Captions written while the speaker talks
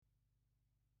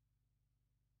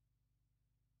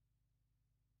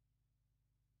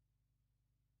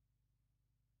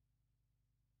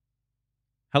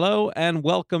Hello and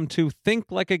welcome to Think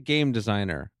Like a Game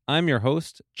Designer. I'm your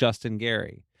host, Justin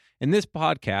Gary. In this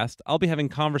podcast, I'll be having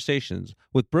conversations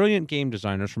with brilliant game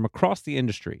designers from across the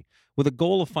industry with a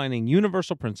goal of finding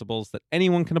universal principles that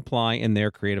anyone can apply in their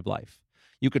creative life.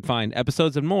 You could find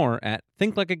episodes and more at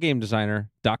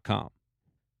thinklikeagamedesigner.com.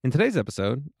 In today's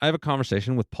episode, I have a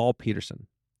conversation with Paul Peterson.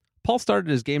 Paul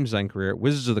started his game design career at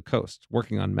Wizards of the Coast,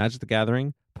 working on Magic the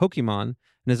Gathering, Pokemon, and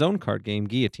his own card game,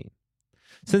 Guillotine.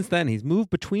 Since then, he's moved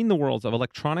between the worlds of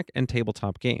electronic and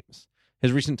tabletop games.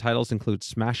 His recent titles include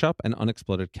Smash Up and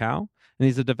Unexploded Cow, and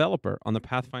he's a developer on the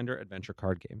Pathfinder adventure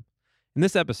card game. In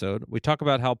this episode, we talk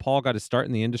about how Paul got his start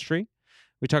in the industry.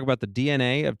 We talk about the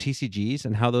DNA of TCGs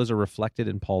and how those are reflected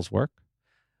in Paul's work.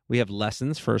 We have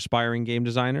lessons for aspiring game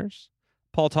designers.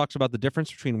 Paul talks about the difference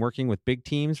between working with big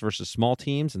teams versus small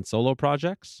teams and solo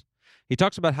projects. He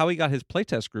talks about how he got his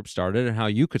playtest group started and how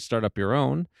you could start up your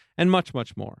own, and much,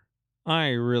 much more. I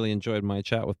really enjoyed my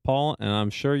chat with Paul, and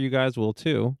I'm sure you guys will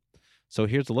too. So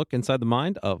here's a look inside the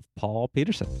mind of Paul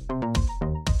Peterson.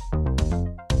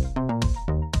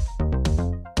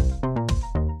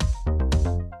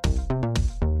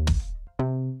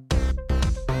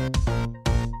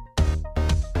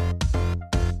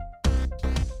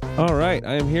 All right,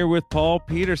 I am here with Paul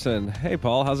Peterson. Hey,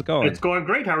 Paul, how's it going? It's going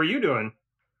great. How are you doing?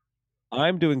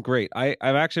 I'm doing great. I've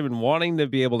actually been wanting to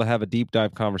be able to have a deep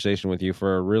dive conversation with you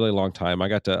for a really long time. I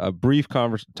got to a brief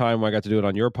time I got to do it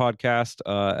on your podcast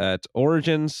at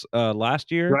Origins last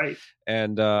year. Right.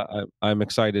 And I'm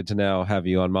excited to now have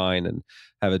you on mine and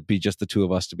have it be just the two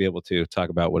of us to be able to talk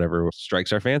about whatever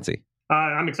strikes our fancy.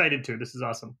 I'm excited too. This is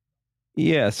awesome.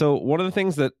 Yeah. So one of the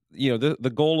things that,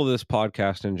 the goal of this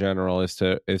podcast in general is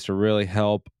to really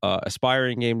help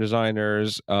aspiring game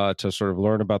designers to sort of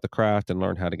learn about the craft and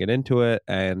learn how to get into it.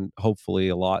 And hopefully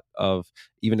a lot of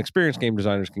even experienced game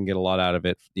designers can get a lot out of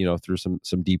it, through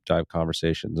some deep dive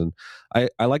conversations. And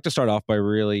I like to start off by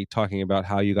really talking about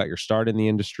how you got your start in the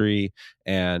industry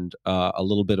and a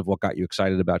little bit of what got you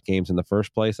excited about games in the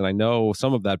first place. And I know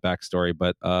some of that backstory,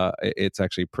 but it's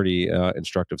actually pretty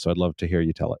instructive. So I'd love to hear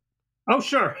you tell it. Oh,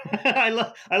 sure. I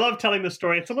love telling the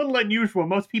story. It's a little unusual.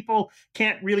 Most people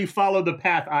can't really follow the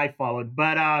path I followed.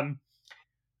 But I've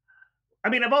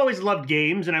always loved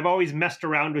games, and I've always messed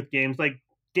around with games. Like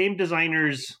game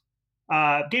designers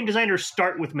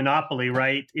start with Monopoly,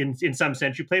 right? In some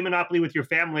sense, you play Monopoly with your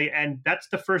family, and that's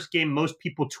the first game most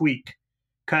people tweak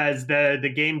because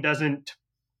the game doesn't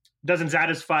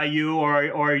satisfy you,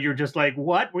 or you're just like,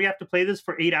 what? We have to play this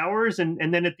for 8 hours, and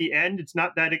then at the end, it's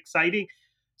not that exciting.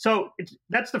 So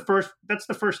that's the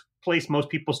first place most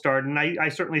people start, and I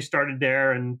certainly started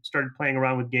there and started playing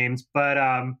around with games. But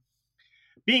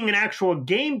being an actual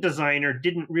game designer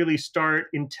didn't really start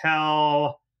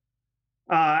until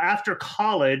after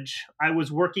college. I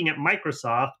was working at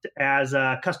Microsoft as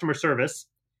a customer service,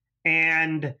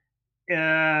 and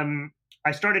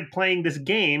I started playing this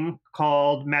game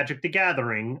called Magic the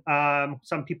Gathering.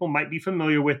 Some people might be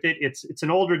familiar with it. It's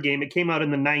an older game. It came out in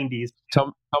the 90s.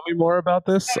 Tell me more about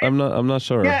this. I'm not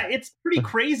sure. Yeah, it's pretty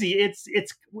crazy. It's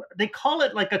they call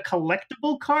it like a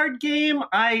collectible card game.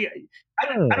 I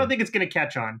don't think it's going to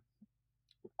catch on.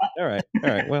 All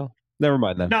right. Well, never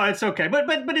mind then. No, it's okay. But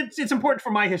it's important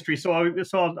for my history, so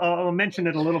I'll mention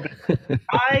it a little bit.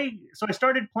 I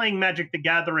started playing Magic the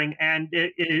Gathering, and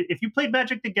if you played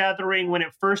Magic the Gathering when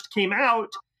it first came out,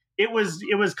 it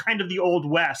was kind of the Old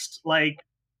West. Like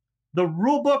the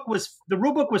rule book was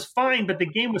fine, but the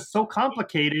game was so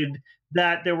complicated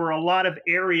that there were a lot of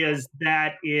areas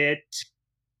that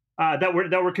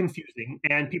were confusing,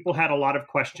 and people had a lot of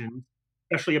questions,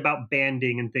 especially about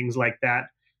banding and things like that.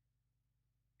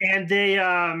 And they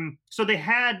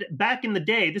had, back in the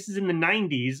day, this is in the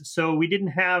 90s, so we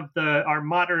didn't have our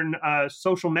modern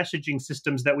social messaging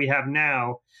systems that we have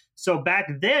now. So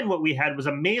back then what we had was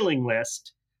a mailing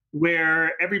list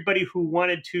where everybody who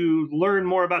wanted to learn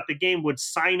more about the game would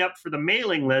sign up for the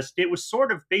mailing list. It was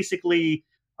sort of basically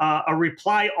a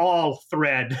reply all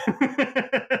thread.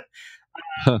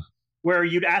 Where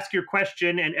you'd ask your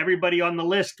question and everybody on the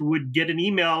list would get an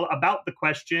email about the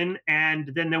question. And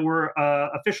then there were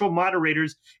official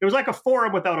moderators. It was like a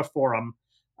forum without a forum,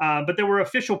 but there were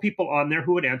official people on there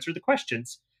who would answer the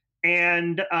questions.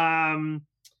 And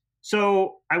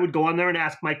so I would go on there and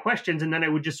ask my questions, and then I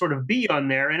would just sort of be on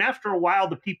there. And after a while,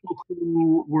 the people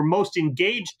who were most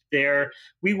engaged there,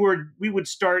 we would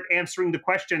start answering the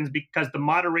questions because the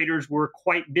moderators were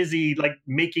quite busy, like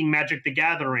making Magic the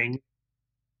Gathering.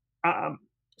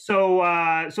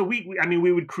 So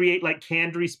we would create like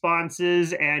canned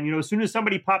responses, and as soon as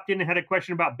somebody popped in and had a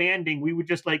question about banding, we would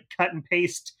just like cut and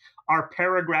paste our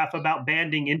paragraph about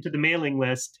banding into the mailing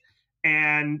list,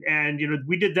 and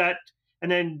we did that,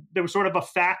 and then there was sort of a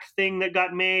FAQ thing that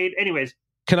got made. Anyways,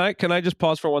 Can I just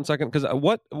pause for 1 second? Because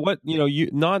what you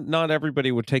not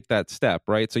everybody would take that step,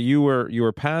 right? So you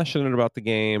were passionate about the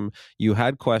game, you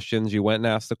had questions, you went and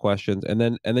asked the questions, and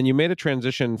then you made a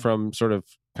transition from sort of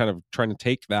kind of trying to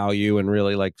take value and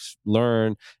really like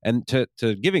learn and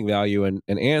to giving value and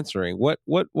answering. What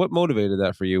motivated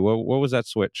that for you? What was that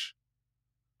switch?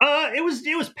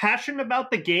 it was passionate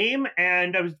about the game,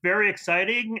 and it was very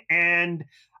exciting. And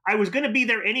I was going to be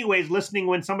there anyways, listening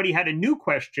when somebody had a new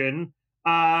question.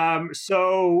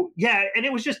 So yeah, and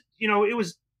it was just it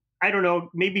was, I don't know,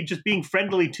 maybe just being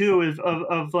friendly too,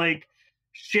 of like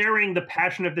sharing the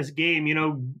passion of this game.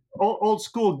 Old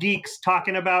school geeks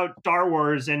talking about Star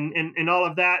Wars and all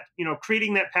of that.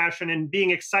 Creating that passion and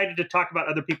being excited to talk about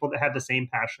other people that have the same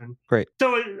passion. Great.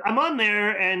 So I'm on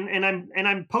there, and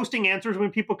I'm posting answers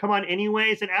when people come on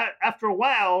anyways. And after a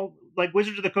while, like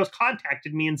Wizards of the Coast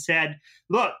contacted me and said,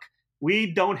 "Look,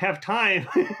 we don't have time.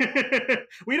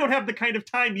 We don't have the kind of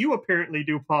time you apparently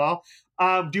do, Paul.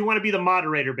 Do you want to be the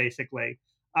moderator, basically?"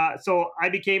 So I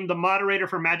became the moderator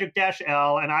for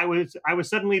Magic-L, and I was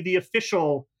suddenly the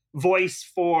official voice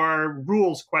for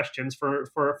rules questions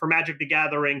for Magic the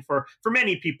Gathering for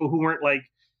many people who weren't like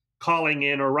calling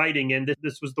in or writing in.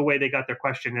 This was the way they got their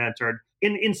question answered.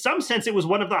 In some sense, it was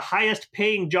one of the highest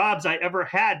paying jobs I ever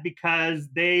had, because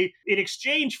in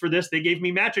exchange for this, they gave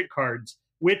me Magic cards,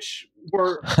 which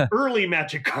were early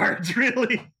Magic cards,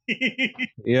 really.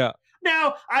 Yeah.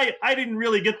 Now, I didn't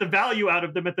really get the value out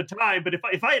of them at the time, but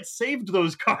if I had saved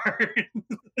those cards,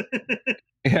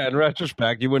 Yeah, in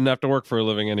retrospect, you wouldn't have to work for a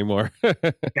living anymore.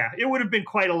 yeah, it would have been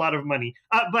quite a lot of money.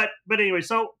 But anyway,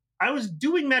 so I was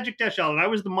doing Magic-L, and I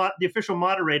was the official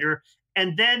moderator,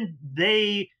 and then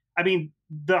the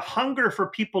hunger for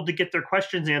people to get their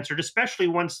questions answered, especially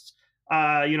once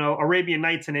Arabian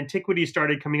Nights and Antiquity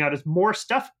started coming out, as more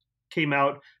stuff came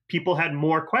out, people had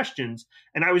more questions.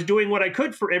 And I was doing what I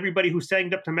could for everybody who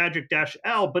signed up to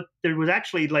Magic-L, but there was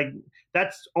actually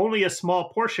that's only a small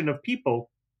portion of people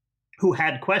who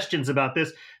had questions about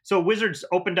this. So Wizards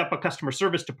opened up a customer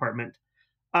service department.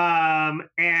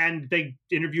 And they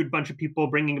interviewed a bunch of people,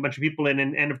 bringing a bunch of people in.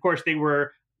 And of course they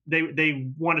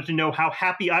wanted to know how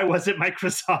happy I was at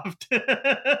Microsoft.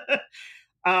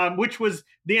 Which was,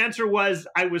 the answer was,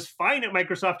 I was fine at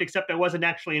Microsoft, except I wasn't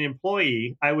actually an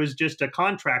employee. I was just a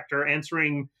contractor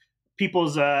answering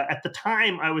people's, at the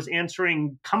time, I was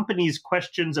answering companies'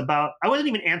 questions about, I wasn't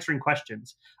even answering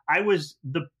questions. I was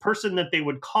the person that they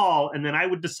would call, and then I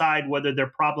would decide whether their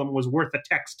problem was worth a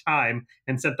tech's time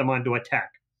and sent them on to a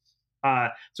tech.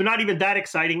 So not even that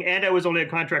exciting. And I was only a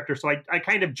contractor. So I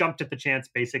kind of jumped at the chance,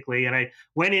 basically. And I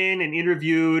went in and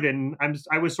interviewed, and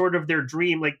I was sort of their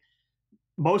dream. Like,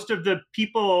 most of the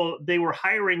people they were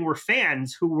hiring were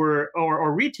fans who were,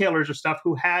 or retailers or stuff,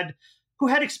 who had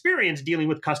experience dealing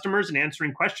with customers and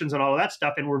answering questions and all of that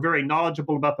stuff, and were very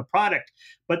knowledgeable about the product.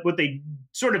 But what they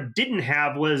sort of didn't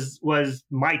have was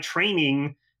my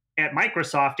training at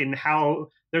Microsoft in how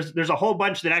there's a whole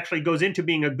bunch that actually goes into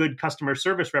being a good customer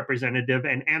service representative,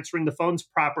 and answering the phones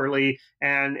properly,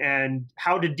 and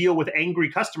how to deal with angry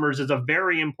customers is a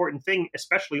very important thing,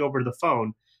 especially over the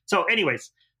phone. So anyways,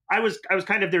 I was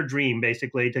kind of their dream,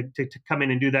 basically, to come in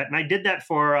and do that. And I did that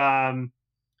for,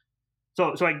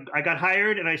 so I got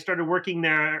hired, and I started working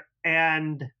there.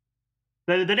 And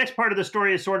the next part of the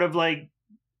story is sort of like,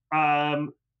 there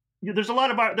was a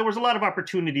lot of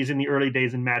opportunities in the early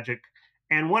days in Magic.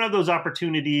 And one of those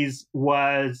opportunities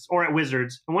was, or at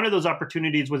Wizards, and one of those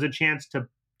opportunities was a chance to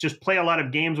just play a lot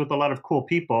of games with a lot of cool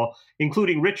people,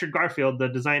 including Richard Garfield, the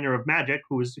designer of Magic,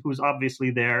 who was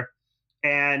obviously there.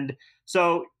 And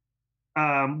so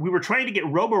we were trying to get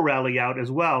Robo Rally out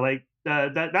as well. Like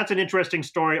that's an interesting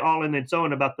story all in its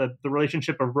own about the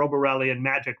relationship of Robo Rally and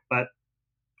Magic. But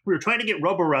we were trying to get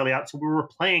Robo Rally out, so we were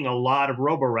playing a lot of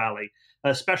Robo Rally,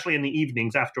 especially in the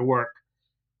evenings after work.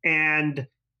 And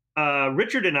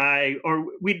Richard and I, or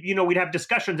we'd have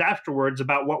discussions afterwards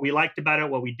about what we liked about it,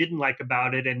 what we didn't like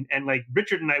about it, and like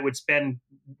Richard and I would spend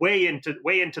way into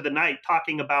the night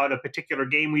talking about a particular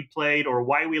game we'd played, or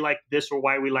why we liked this or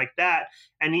why we liked that,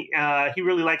 and he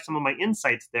really liked some of my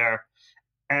insights there.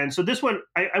 And so this one,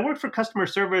 I worked for customer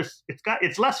service.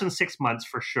 It's less than 6 months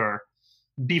for sure.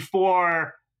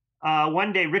 Before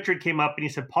one day Richard came up and he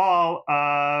said, "Paul,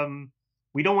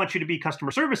 we don't want you to be customer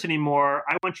service anymore.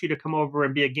 I want you to come over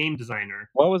and be a game designer."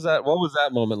 What was that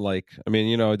moment like? I mean,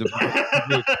 did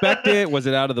you expect it? Was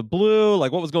it out of the blue?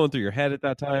 Like, what was going through your head at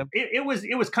that time? It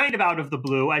was kind of out of the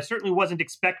blue. I certainly wasn't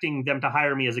expecting them to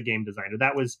hire me as a game designer.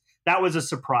 That was a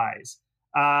surprise.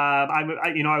 I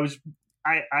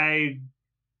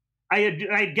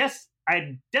guess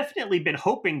I'd definitely been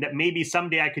hoping that maybe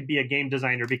someday I could be a game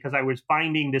designer, because I was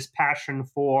finding this passion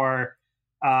for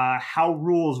how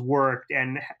rules worked,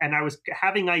 and I was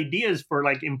having ideas for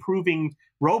like improving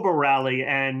Robo Rally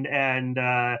and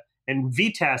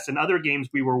VTES and other games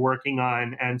we were working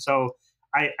on. And so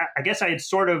I guess I had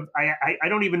sort of I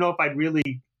don't even know if I'd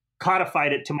really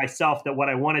codified it to myself that what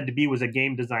I wanted to be was a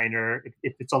game designer.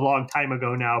 It's a long time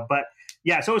ago now, but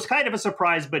yeah, so it was kind of a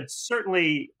surprise, but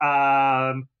certainly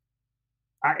I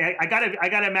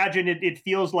gotta imagine it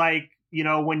feels like, you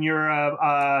know, when you're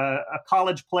a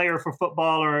college player for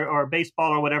football or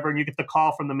baseball or whatever, and you get the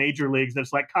call from the major leagues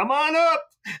that's like, come on up.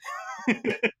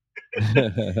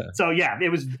 So yeah, it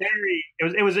was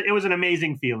an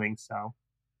amazing feeling. So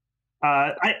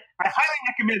I highly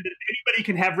recommend that if anybody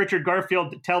can have Richard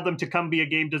Garfield tell them to come be a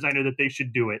game designer, that they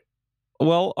should do it.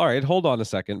 Well, all right, hold on a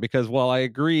second, because while I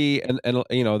agree, and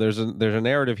you know, there's a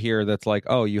narrative here that's like,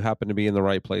 oh, you happen to be in the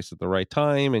right place at the right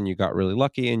time, and you got really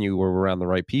lucky, and you were around the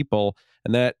right people,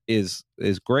 and that is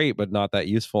great, but not that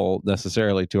useful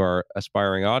necessarily to our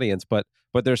aspiring audience. But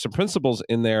there's some principles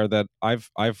in there that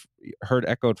I've heard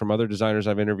echoed from other designers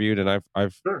I've interviewed, and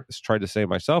I've Sure. tried to say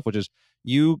myself, which is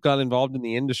you got involved in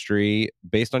the industry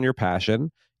based on your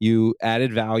passion. You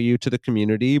added value to the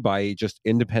community by just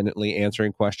independently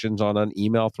answering questions on an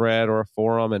email thread or a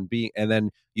forum, and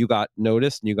then you got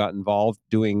noticed and you got involved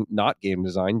doing not game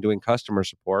design, doing customer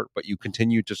support, but you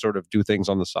continued to sort of do things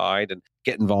on the side and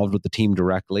get involved with the team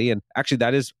directly. And actually,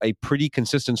 that is a pretty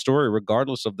consistent story,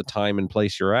 regardless of the time and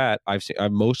place you're at. I've seen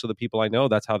most of the people I know,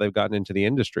 that's how they've gotten into the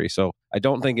industry. So I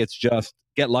don't think it's just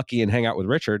get lucky and hang out with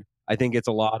Richard. I think it's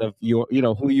a lot of you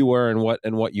know, who you were and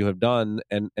what you have done,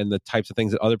 and the types of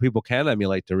things that other people can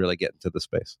emulate to really get into the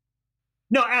space.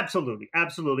 No, absolutely,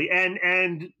 absolutely.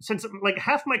 And since like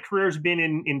half my career has been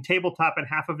in tabletop and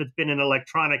half of it's been in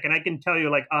electronic, and I can tell you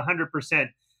like 100%,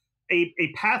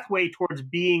 a pathway towards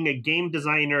being a game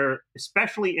designer,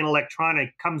 especially in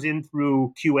electronic, comes in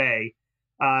through QA,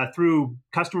 through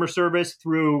customer service,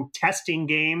 through testing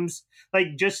games.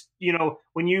 Like, just, you know,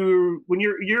 when you're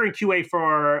in QA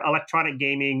for electronic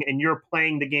gaming and you're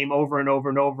playing the game over and over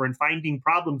and over and finding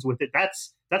problems with it,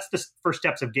 that's the first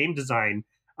steps of game design.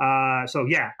 So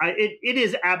yeah, it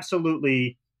is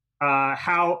absolutely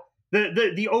how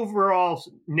the overall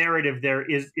narrative there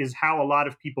is how a lot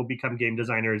of people become game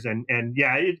designers, and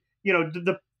yeah, you know,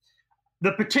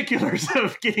 the particulars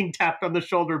of getting tapped on the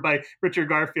shoulder by Richard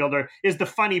Garfield is the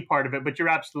funny part of it. But you're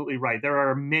absolutely right. There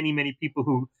are many people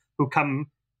who come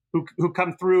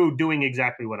through doing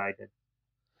exactly what I did.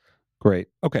 Great.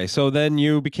 Okay, so then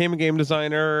you became a game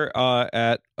designer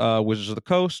at Wizards of the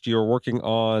Coast. You were working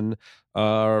on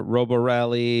Robo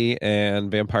Rally and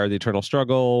Vampire: The Eternal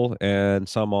Struggle, and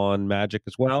some on Magic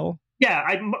as well. Yeah,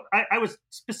 I was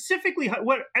specifically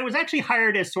I was actually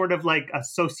hired as sort of like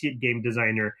associate game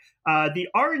designer. The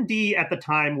R&D at the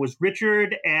time was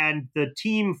Richard and the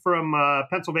team from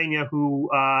Pennsylvania who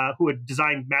had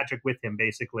designed Magic with him.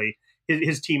 Basically,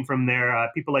 his team from there,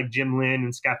 people like Jim Lynn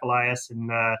and Scaphalias and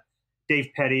Dave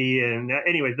Petty, and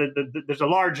anyway, there's a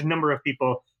large number of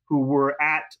people who were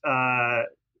at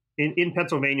in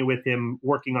Pennsylvania with him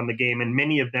working on the game, and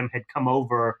many of them had come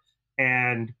over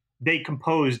and they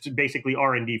composed basically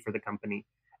R&D for the company.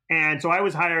 And so I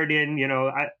was hired in, you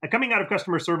know, coming out of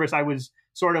customer service, I was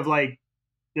sort of like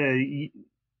the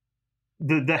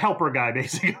helper guy,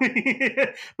 basically.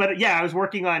 But yeah, I was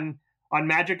working on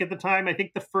Magic at the time. I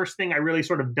think the first thing I really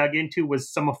sort of dug into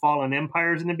was some of Fallen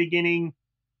Empires in the beginning,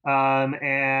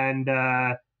 and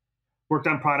worked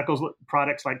on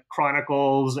products like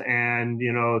Chronicles and,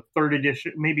 you know, third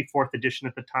edition, maybe fourth edition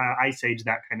at the time, Ice Age,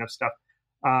 that kind of stuff.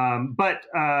 But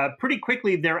pretty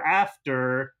quickly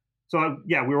thereafter, so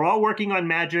yeah, we were all working on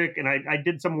Magic, and I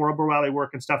did some Robo Rally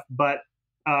work and stuff. But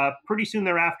pretty soon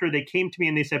thereafter, they came to me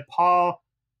and they said, "Paul,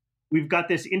 we've got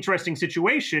this interesting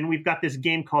situation. We've got this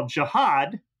game called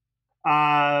Jihad,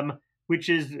 which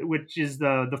is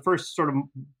the first sort of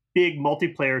big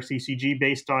multiplayer CCG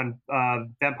based on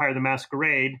Vampire: The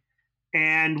Masquerade."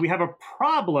 And we have a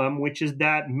problem, which is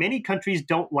that many countries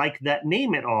don't like that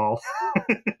name at all.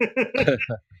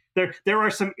 There are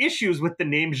some issues with the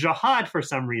name Jihad for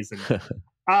some reason,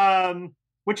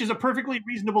 which is a perfectly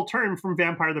reasonable term from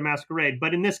Vampire: The Masquerade.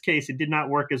 But in this case, it did not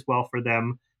work as well for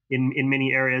them in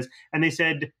many areas. And they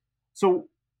said, so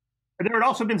there had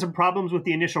also been some problems with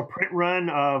the initial print run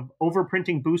of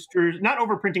underprinting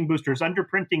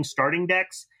starting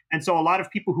decks. And so a lot of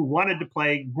people who wanted to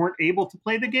play weren't able to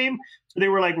play the game. So they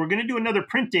were like, we're going to do another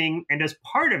printing. And as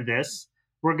part of this,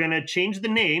 we're going to change the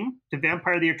name to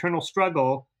Vampire: The Eternal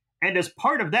Struggle. And as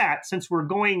part of that, since we're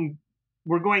going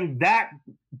that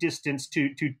distance to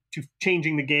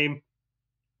changing the game,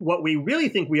 what we really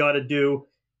think we ought to do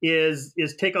is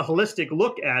take a holistic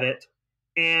look at it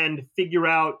and figure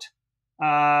out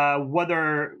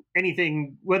whether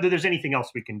there's anything else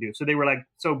we can do. So they were like,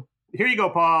 so here you go,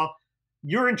 Paul.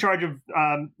 You're in charge of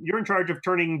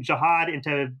turning Jihad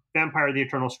into Vampire: The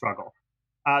Eternal Struggle.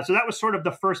 So that was sort of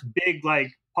the first big, like,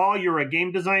 Paul, you're a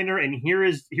game designer, and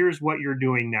here's what you're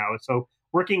doing now. So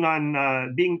working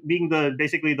on being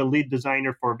basically the lead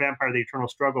designer for Vampire: The Eternal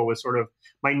Struggle was sort of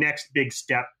my next big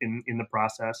step in the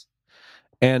process.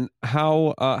 And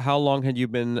how long had you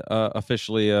been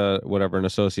officially an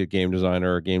associate game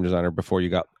designer or game designer before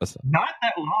you got? Not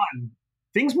that long.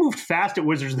 Things moved fast at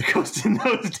Wizards of the Coast in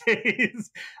those days.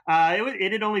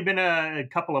 It had only been a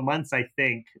couple of months, I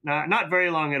think, not very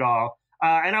long at all.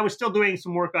 And I was still doing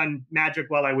some work on Magic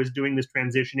while I was doing this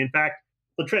transition. In fact,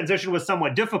 the transition was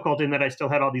somewhat difficult in that I still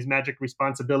had all these Magic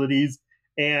responsibilities.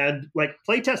 And like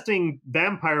playtesting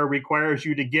Vampire requires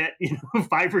you to get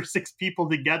 5 or 6 people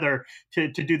together to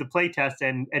do the playtest,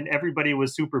 and everybody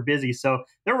was super busy. So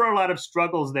there were a lot of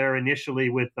struggles there initially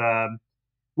with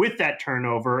that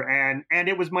turnover, and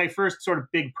it was my first sort of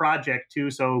big project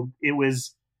too. So it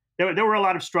was there were a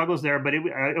lot of struggles there, but it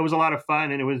was a lot of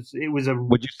fun, and it was a.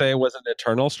 Would you say it was an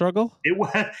eternal struggle? It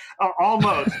was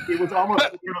almost. It was almost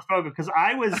an eternal struggle because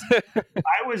I was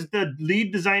the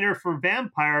lead designer for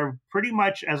Vampire pretty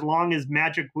much as long as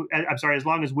as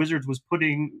long as Wizards was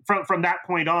putting from that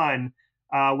point on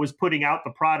was putting out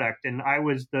the product, and I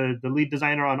was the lead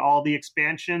designer on all the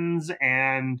expansions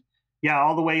and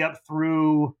all the way up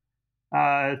through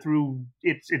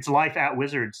its life at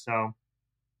Wizards. So.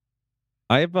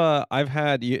 I've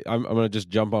had I'm going to just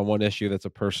jump on one issue that's a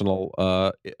personal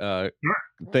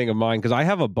Sure. thing of mine, because I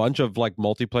have a bunch of like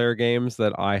multiplayer games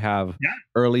that I have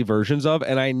early versions of,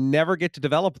 and I never get to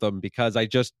develop them because I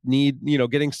just need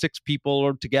getting 6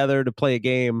 people together to play a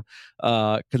game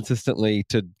consistently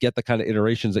to get the kind of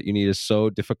iterations that you need is so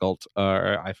difficult.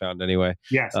 I found anyway.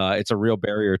 Yes, it's a real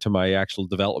barrier to my actual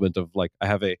development of, like, I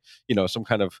have a some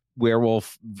kind of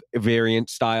werewolf variant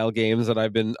style games that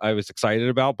I was excited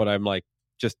about, but I'm like,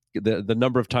 just the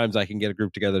number of times I can get a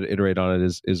group together to iterate on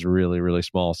it is really, really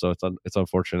small. So it's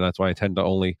unfortunate. That's why I tend to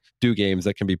only do games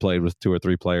that can be played with 2 or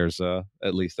 3 players,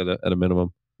 at least at a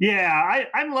minimum. Yeah,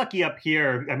 I'm lucky up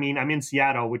here. I mean, I'm in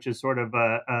Seattle, which is sort of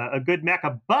a good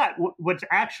mecca. But what's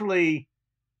actually,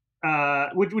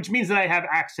 which means that I have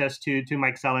access to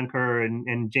Mike Selenker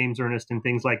and James Ernest and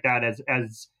things like that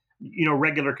as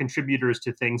regular contributors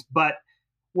to things. But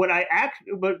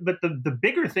the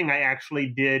bigger thing I actually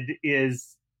did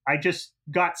is I just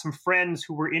got some friends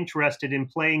who were interested in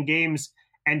playing games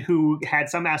and who had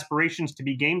some aspirations to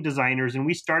be game designers, and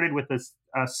we started with a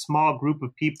small group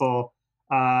of people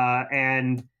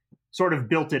and sort of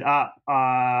built it up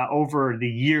over the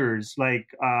years. Like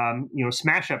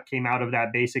Smash Up came out of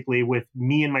that, basically, with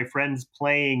me and my friends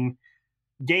playing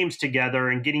games together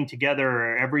and getting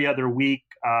together every other week,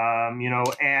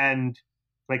 and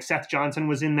like Seth Johnson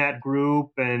was in that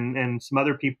group and some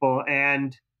other people.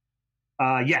 And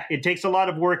it takes a lot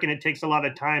of work and it takes a lot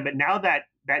of time. But now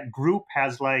that group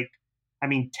has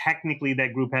technically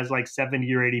that group has like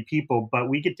 70 or 80 people, but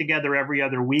we get together every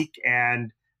other week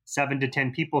and 7 to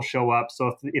 10 people show up.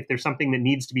 So if there's something that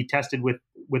needs to be tested with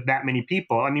that many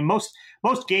people, I mean, most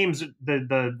games,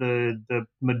 the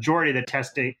majority of the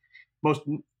testing, most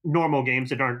normal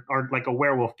games that aren't like a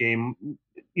werewolf game,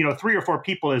 3 or 4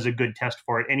 people is a good test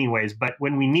for it anyways. But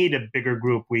when we need a bigger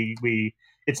group,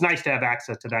 it's nice to have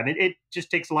access to that. It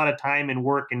just takes a lot of time and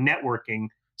work and networking.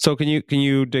 So can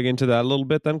you dig into that a little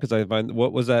bit then? Because I find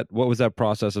what was that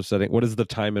process of setting? What does the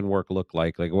time and work look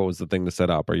like? Like, what was the thing to set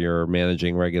up? Are you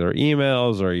managing regular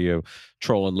emails? Are you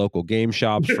trolling local game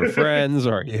shops for friends?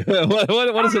 Or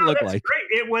what does it look like?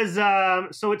 Great. It was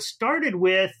so it started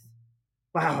with.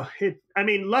 Wow.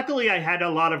 Luckily I had a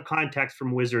lot of contacts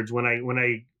from Wizards when I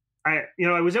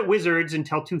was at Wizards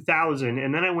until 2000,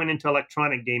 and then I went into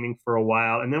electronic gaming for a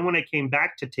while. And then when I came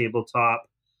back to tabletop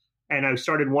and I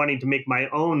started wanting to make my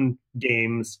own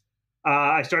games,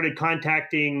 I started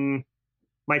contacting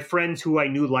my friends who I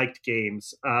knew liked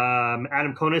games.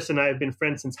 Adam Konis and I have been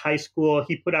friends since high school.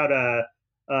 He put out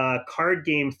a card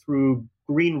game through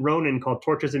Green Ronin called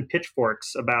Torches and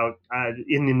Pitchforks about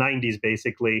in the 90s,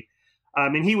 basically.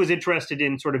 And he was interested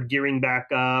in sort of gearing back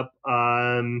up.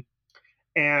 And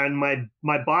my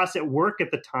boss at work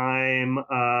at the time,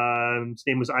 his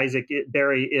name was Isaac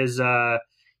Berry,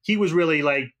 he was really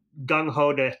like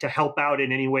gung-ho to help out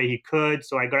in any way he could.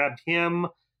 So I grabbed him,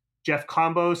 Jeff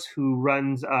Combos, who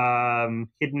runs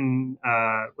Hidden,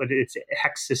 it's a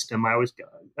Hex System.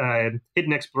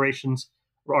 Hidden Explorations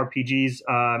or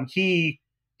RPGs.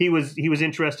 He he was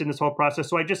interested in this whole process.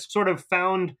 So I just sort of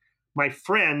found my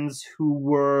friends who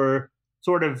were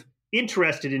sort of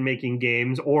interested in making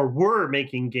games or were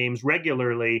making games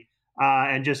regularly,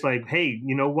 and just like, hey,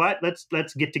 you know what?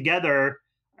 Let's get together.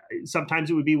 Sometimes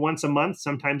it would be once a month.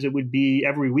 Sometimes it would be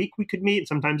every week we could meet.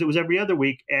 Sometimes it was every other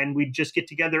week, and we'd just get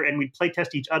together and we'd play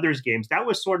test each other's games. That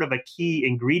was sort of a key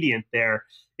ingredient there.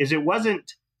 Is it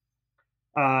wasn't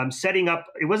setting up.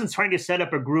 It wasn't trying to set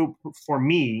up a group for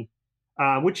me,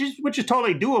 which is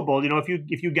totally doable. You know,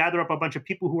 if you gather up a bunch of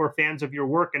people who are fans of your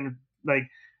work, and like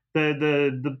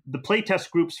the playtest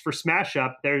groups for Smash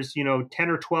Up, there's 10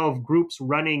 or 12 groups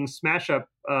running Smash Up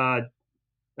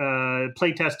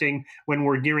playtesting when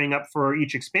we're gearing up for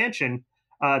each expansion.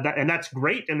 And that's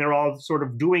great, and they're all sort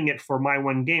of doing it for my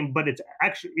one game. But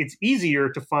it's easier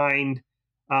to find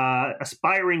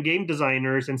aspiring game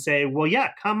designers and say, well, yeah,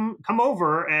 come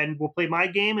over and we'll play my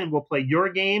game and we'll play your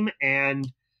game.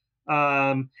 And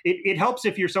it helps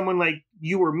if you're someone like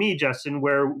you or me, Justin,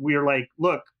 where we're like,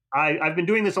 look, I've been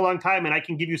doing this a long time and I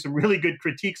can give you some really good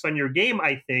critiques on your game,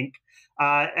 I think.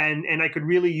 And I could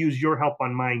really use your help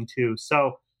on mine too.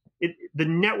 So the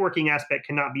networking aspect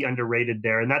cannot be underrated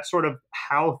there. And that's sort of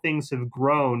how things have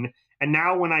grown. And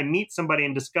now when I meet somebody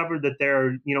and discover that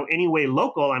they're, anyway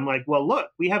local, I'm like, well, look,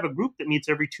 we have a group that meets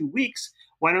every 2 weeks.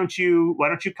 Why don't you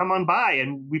come on by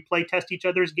and we play test each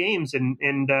other's games? And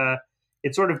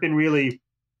it's sort of been really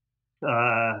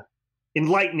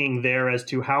enlightening there as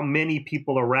to how many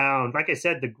people around. Like I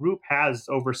said, the group has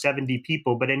over 70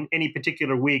 people, but in any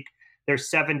particular week, there's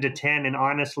 7 to 10. And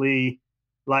honestly,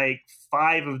 like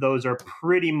 5 of those are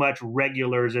pretty much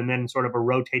regulars, and then sort of a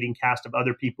rotating cast of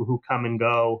other people who come and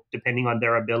go depending on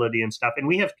their ability and stuff. And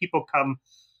we have people come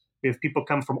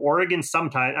from Oregon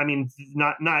sometimes. I mean,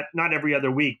 not every other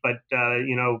week, but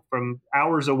from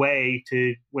hours away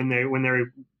to when they're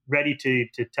ready to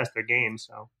test their games.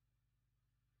 So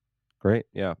great.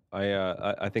 Yeah.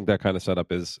 I think that kind of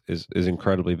setup is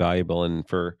incredibly valuable. And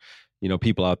for,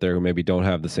 people out there who maybe don't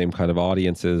have the same kind of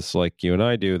audiences like you and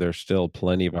I do, there's still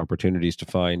plenty of opportunities to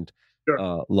find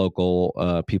sure.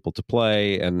 Local people to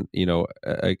play. And,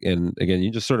 and again,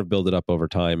 you just sort of build it up over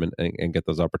time and get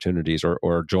those opportunities,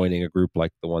 or joining a group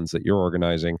like the ones that you're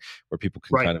organizing, where people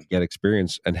can Right. kind of get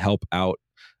experience and help out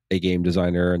a game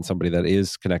designer and somebody that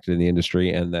is connected in the industry.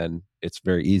 And then it's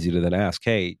very easy to then ask,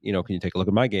 hey, can you take a look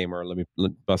at my game, or let me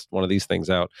bust one of these things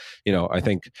out? I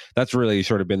think that's really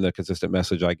sort of been the consistent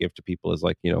message I give to people, is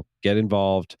like, get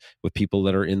involved with people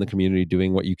that are in the community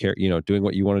doing what you care, doing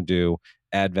what you want to do,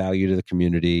 add value to the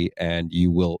community, and you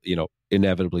will,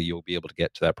 inevitably you'll be able to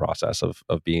get to that process of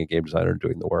being a game designer and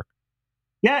doing the work.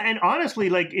 Yeah, and honestly,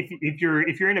 like if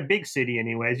you're in a big city,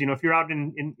 anyways, if you're out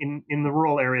in the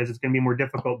rural areas, it's going to be more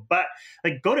difficult. But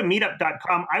like, go to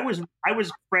meetup.com. I was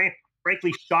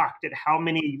frankly shocked at how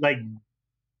many like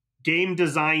game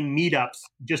design meetups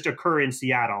just occur in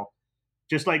Seattle.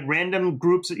 Just like random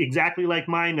groups, exactly like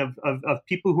mine, of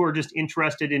people who are just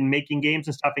interested in making games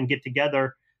and stuff and get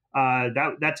together. Like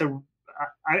I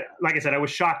said, I was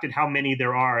shocked at how many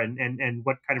there are and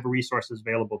what kind of a resource is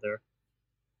available there.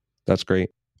 That's great.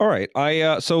 All right.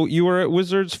 So you were at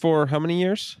Wizards for how many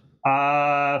years?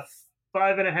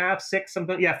 5.5, 6,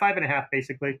 something. Yeah, 5.5,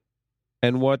 basically.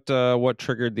 And what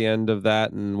triggered the end of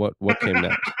that, and what came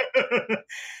next?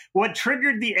 What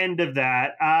triggered the end of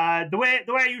that? The way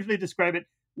I usually describe it,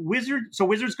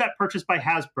 Wizards got purchased by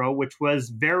Hasbro, which was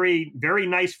very, very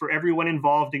nice for everyone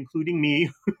involved, including me.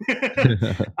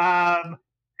 But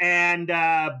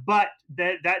that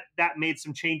made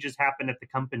some changes happen at the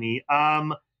company.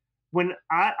 When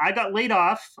I got laid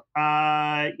off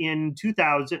in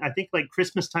 2000, I think like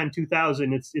Christmas time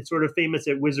 2000, it's sort of famous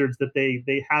at Wizards that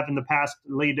they have in the past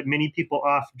laid many people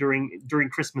off during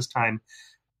Christmas time.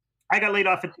 I got laid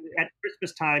off at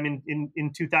Christmas time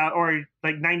in 2000, or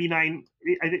like 99.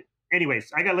 Anyways,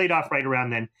 I got laid off right around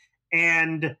then.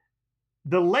 And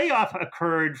the layoff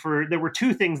occurred there were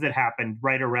 2 things that happened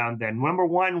right around then. Number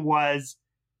one was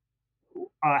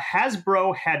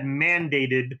Hasbro had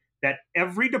mandated that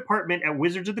every department at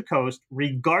Wizards of the Coast,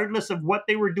 regardless of what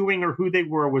they were doing or who they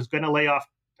were, was going to lay off,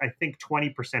 I think,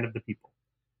 20% of the people.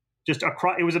 Just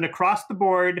it was an across the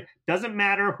board, doesn't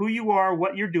matter who you are,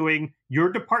 what you're doing,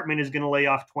 your department is going to lay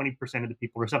off 20% of the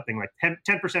people, or something like 10%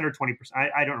 or 20%.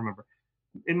 I don't remember.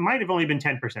 It might have only been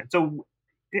 10%. So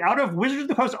out of Wizards of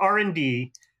the Coast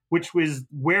R&D, which was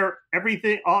where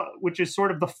everything, which is sort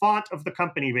of the font of the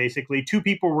company, basically, 2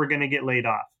 people were going to get laid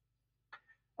off.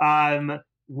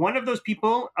 One of those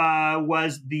people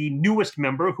was the newest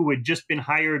member, who had just been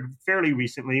hired fairly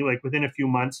recently, like within a few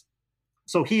months.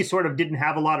 So he sort of didn't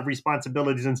have a lot of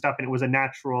responsibilities and stuff, and it was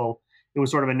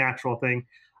sort of a natural thing.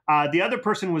 The other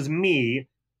person was me,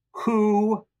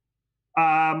 who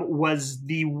was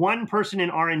the one person in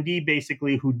R&D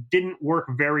basically who didn't work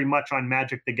very much on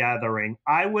Magic the Gathering.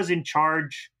 I was in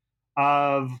charge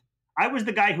of, I was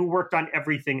the guy who worked on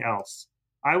everything else.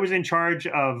 I was in charge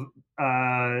of,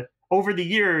 over the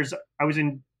years, I was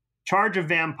in charge of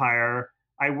Vampire.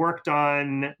 I worked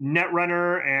on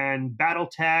Netrunner and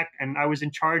Battletech, and I was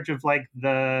in charge of like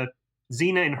the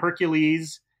Xena and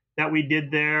Hercules that we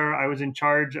did there. I was in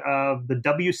charge of the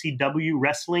WCW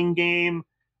wrestling game.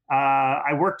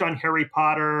 I worked on Harry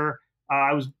Potter.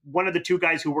 I was one of the two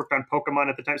guys who worked on Pokemon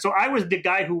at the time. So I was the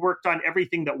guy who worked on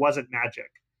everything that wasn't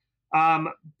Magic.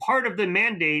 Part of the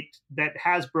mandate that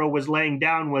Hasbro was laying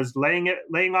down was laying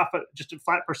off just a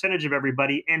flat percentage of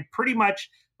everybody and pretty much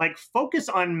like focus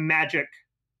on Magic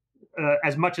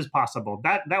as much as possible.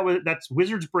 That's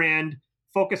Wizards brand.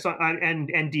 Focus on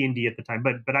and D&D at the time,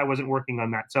 but I wasn't working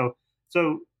on that. So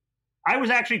I was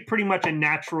actually pretty much a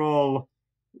natural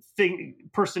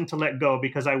person to let go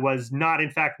because I was not in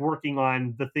fact working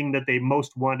on the thing that they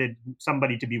most wanted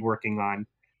somebody to be working on.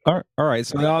 All right.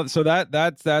 So now,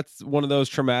 that's one of those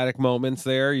traumatic moments.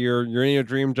 There, you're in your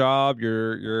dream job.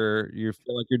 You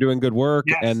feel like you're doing good work,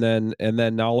 yes. and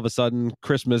then all of a sudden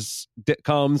Christmas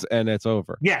comes and it's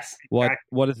over. Yes. Exactly.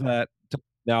 What is that?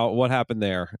 Now, what happened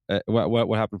there?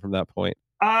 What happened from that point?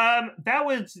 That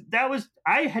was.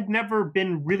 I had never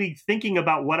been really thinking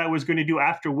about what I was going to do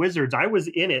after Wizards. I was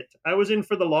in it. I was in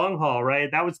for the long haul, right?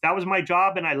 That was my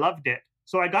job, and I loved it.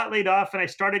 So I got laid off, and I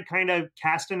started kind of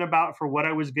casting about for what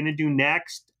I was going to do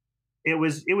next. It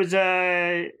was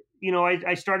I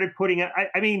started putting.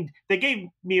 I mean, they gave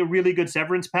me a really good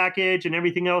severance package and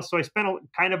everything else. So I spent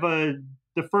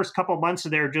the first couple months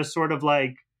there just sort of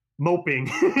like moping,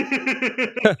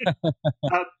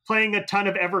 playing a ton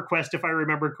of EverQuest, if I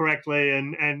remember correctly,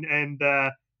 and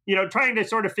trying to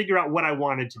sort of figure out what I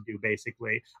wanted to do.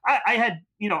 Basically, I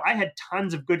had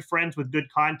tons of good friends with good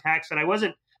contacts, and I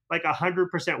wasn't like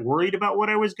 100% worried about what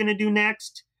I was going to do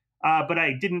next. But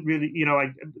I didn't really,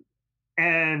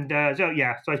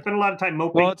 so I spent a lot of time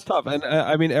moping. Well, it's tough, and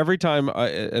I mean, every time, I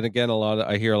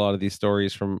hear a lot of these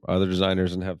stories from other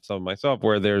designers, and have some myself,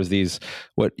 where there's these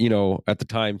what at the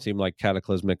time seemed like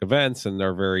cataclysmic events, and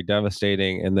they're very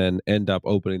devastating, and then end up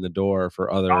opening the door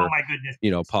for other, oh my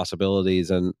goodness,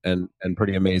 possibilities and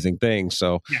pretty amazing things.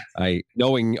 So, yes.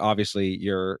 Knowing obviously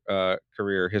your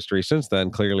career history since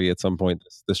then, clearly at some point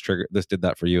this did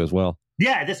that for you as well.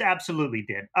 Yeah, this absolutely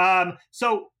did.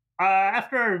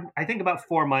 After I think about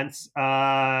 4 months,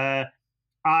 I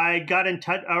got in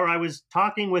touch, or I was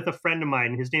talking with a friend of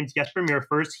mine. His name's Jesper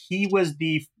Mirfors. He was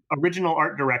the original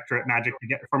art director at Magic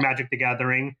the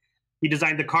Gathering. He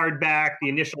designed the card back, the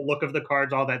initial look of the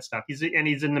cards, all that stuff. He's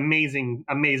an amazing,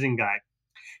 amazing guy.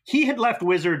 He had left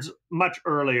Wizards much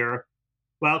earlier.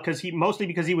 Well, mostly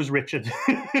because he was rich,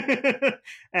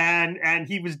 and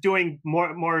he was doing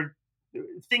more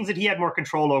things that he had more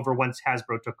control over once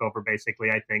Hasbro took over, basically,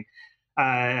 I think.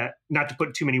 Not to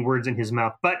put too many words in his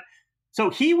mouth. But so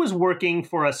he was working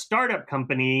for a startup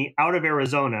company out of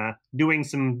Arizona, doing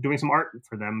some art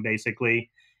for them, basically.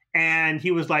 And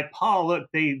he was like, Paul, look,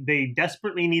 they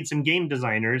desperately need some game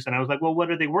designers. And I was like, well,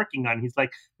 what are they working on? He's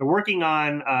like, they're working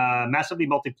on a massively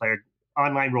multiplayer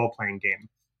online role-playing game.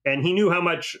 And he knew how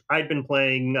much I'd been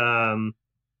playing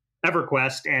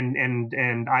EverQuest,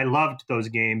 and I loved those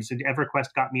games. And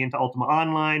EverQuest got me into Ultima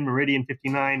Online, Meridian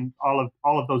 59, all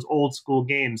of those old school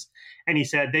games. And he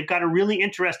said, they've got a really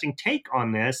interesting take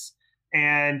on this,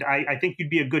 and I think you'd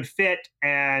be a good fit.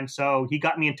 And so he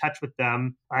got me in touch with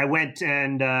them. I went,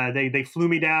 and they flew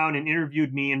me down and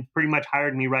interviewed me and pretty much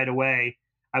hired me right away.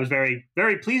 I was very,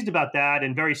 very pleased about that,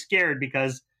 and very scared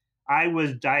because I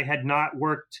had not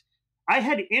worked. I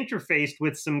had interfaced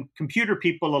with some computer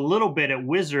people a little bit at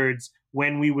Wizards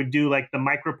when we would do like the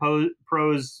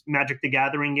Microprose Magic the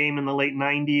Gathering game in the late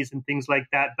 90s and things like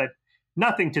that, but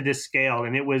nothing to this scale.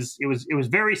 And it was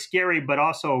very scary, but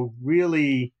also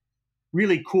really,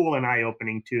 really cool and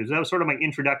eye-opening too. So that was sort of my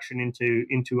introduction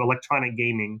into electronic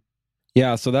gaming.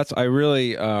 Yeah, so that's I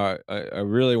really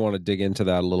want to dig into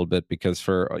that a little bit, because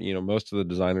for most of the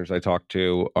designers I talk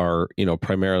to are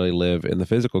primarily live in the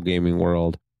physical gaming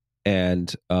world.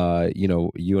 And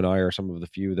you and I are some of the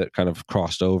few that kind of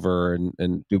crossed over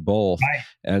and do both. Right.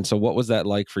 And so what was that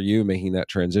like for you, making that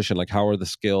transition? Like, how are the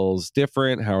skills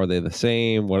different? How are they the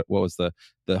same? What was the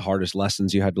hardest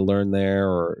lessons you had to learn there?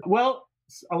 Or well,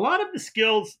 a lot of the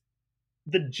skills,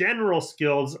 the general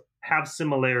skills, have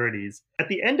similarities. At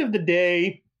the end of the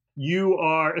day, you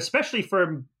are, especially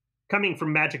coming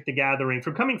from Magic the Gathering,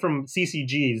 coming from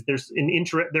CCGs,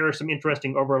 there are some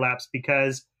interesting overlaps,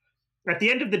 because at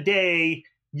the end of the day,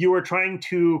 you are trying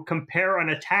to compare an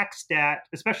attack stat,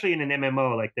 especially in an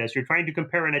MMO like this. You're trying to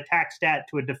compare an attack stat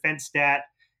to a defense stat,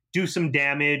 do some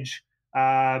damage,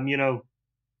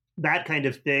 that kind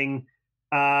of thing.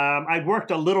 I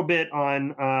worked a little bit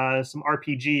on some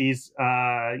RPGs.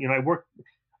 I worked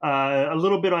a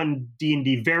little bit on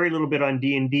D&D, very little bit on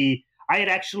D&D. I had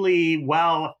actually,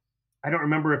 I don't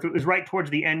remember if it was right towards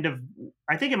the end of,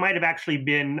 I think it might have actually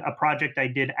been a project I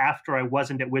did after I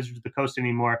wasn't at Wizards of the Coast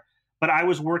anymore, but I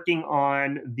was working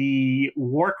on the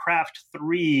Warcraft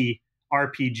 3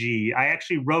 RPG.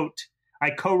 I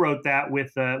co-wrote that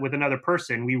with another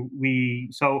person.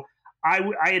 So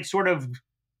I had sort of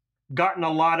gotten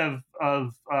a lot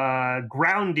of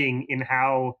grounding in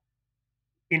how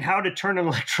to turn an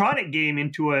electronic game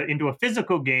into a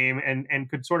physical game, and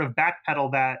could sort of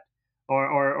backpedal that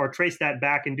or trace that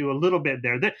back and do a little bit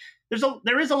there.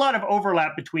 There is a lot of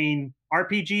overlap between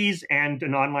RPGs and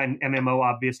an online MMO.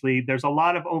 Obviously, there's a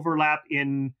lot of overlap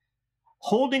in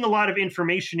holding a lot of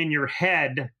information in your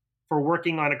head for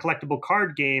working on a collectible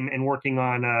card game and working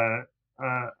on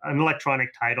an electronic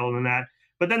title and that.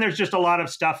 But then there's just a lot of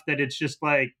stuff that it's just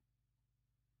like,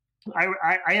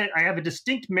 I have a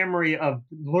distinct memory of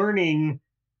learning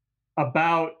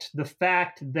about the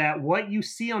fact that what you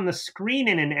see on the screen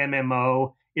in an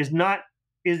MMO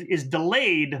is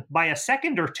delayed by a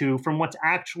second or two from what's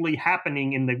actually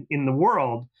happening in the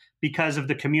world because of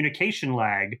the communication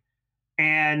lag.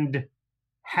 And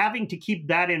having to keep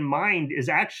that in mind is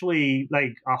actually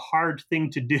like a hard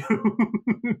thing to do.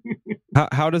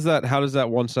 How does that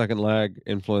 1 second lag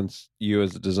influence you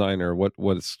as a designer?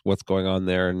 What's going on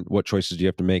there, and what choices do you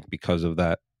have to make because of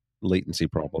that latency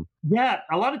problem? Yeah,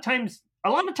 a lot of times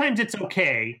it's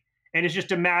okay, and it's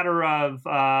just a matter of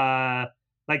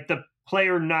like the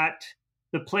player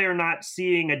not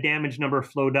seeing a damage number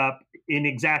float up in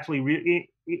exactly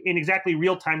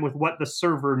real time with what the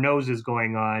server knows is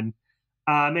going on,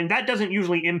 and that doesn't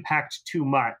usually impact too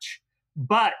much.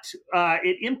 But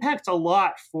it impacts a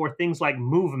lot for things like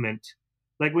movement.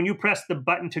 Like when you press the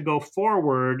button to go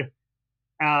forward,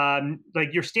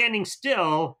 like you're standing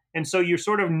still, and so you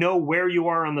sort of know where you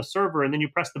are on the server, and then you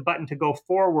press the button to go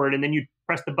forward, and then you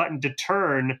press the button to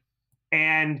turn,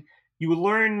 and you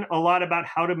learn a lot about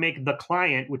how to make the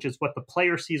client, which is what the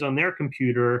player sees on their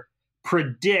computer,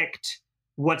 predict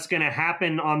what's going to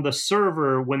happen on the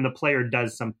server when the player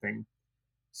does something.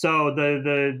 So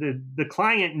the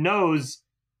client knows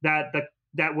that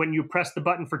when you press the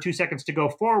button for 2 seconds to go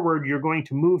forward, you're going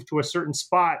to move to a certain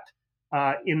spot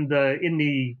in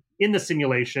the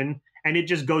simulation, and it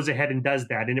just goes ahead and does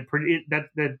that. And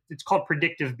it's called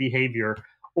predictive behavior.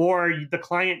 Or the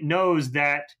client knows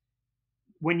that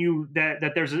when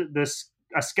that there's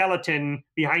a skeleton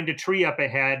behind a tree up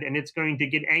ahead, and it's going to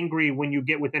get angry when you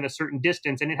get within a certain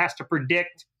distance, and it has to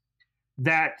predict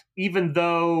that even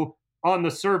though on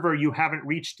the server you haven't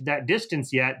reached that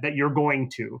distance yet, that you're going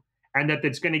to, and that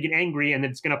it's going to get angry and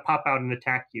it's going to pop out and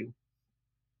attack you.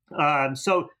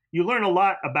 So you learn a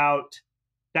lot about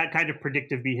that kind of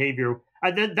predictive behavior.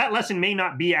 That lesson may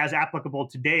not be as applicable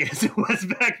today as it was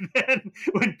back then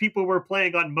when people were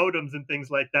playing on modems and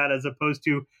things like that, as opposed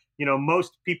to,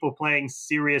 most people playing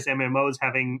serious MMOs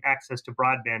having access to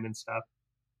broadband and stuff.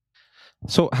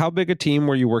 So how big a team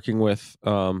were you working with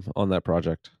on that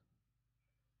project?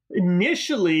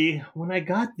 Initially, when I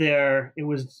got there,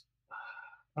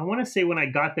 I want to say when I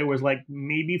got there was like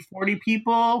maybe 40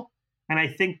 people. And I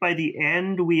think by the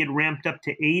end we had ramped up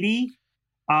to 80.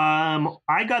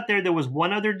 I got there was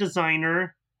one other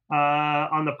designer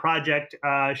on the project.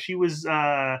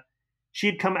 She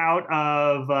had come out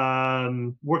of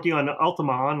working on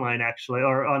Ultima Online, actually,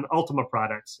 or on Ultima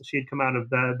products. She had come out of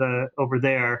the over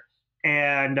there.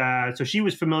 And so she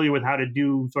was familiar with how to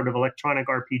do sort of electronic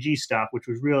RPG stuff, which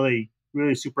was really,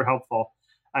 really super helpful.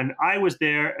 And I was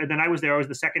there, I was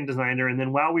the second designer. And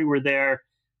then while we were there,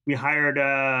 we hired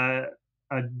an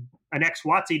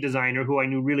ex-WotC designer who I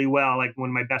knew really well, like one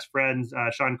of my best friends,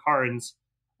 Sean Carnes.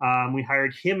 We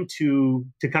hired him to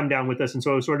come down with us. And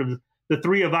so it was sort of the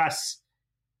three of us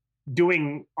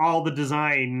doing all the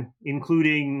design,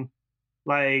 including,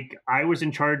 like, I was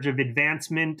in charge of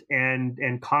advancement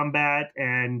and combat,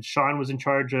 and Sean was in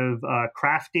charge of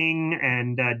crafting,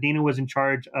 and Dina was in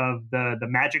charge of the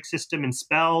magic system and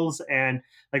spells. And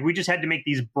like, we just had to make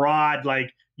these broad,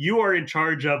 like, you are in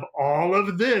charge of all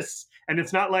of this. And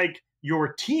it's not like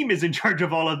your team is in charge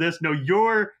of all of this. No,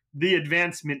 you're the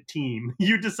advancement team.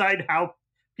 You decide how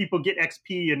people get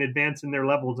XP and advance in their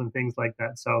levels and things like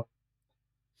that. So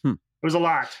It was a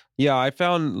lot. Yeah, I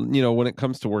found, when it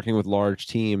comes to working with large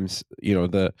teams,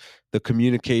 the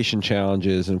communication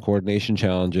challenges and coordination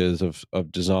challenges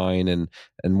of design, and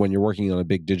when you're working on a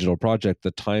big digital project, the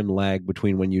time lag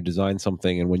between when you design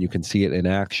something and when you can see it in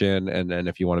action, and then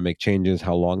if you want to make changes,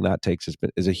 how long that takes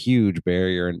is a huge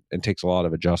barrier, and takes a lot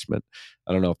of adjustment.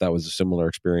 I don't know if that was a similar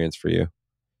experience for you.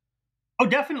 Oh,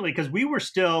 definitely, because we were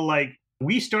still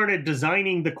we started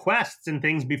designing the quests and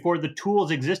things before the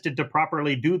tools existed to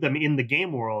properly do them in the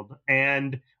game world.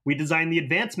 And we designed the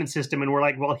advancement system, and we're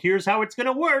like, well, here's how it's going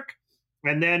to work.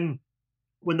 And then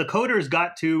when the coders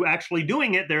got to actually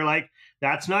doing it, they're like,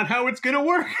 that's not how it's going to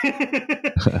work.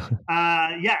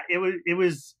 Yeah, it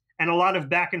was, and a lot of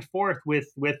back and forth with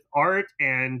art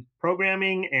and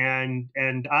programming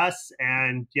and us,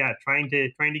 and yeah, trying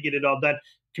to get it all done.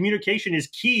 Communication is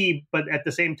key, but at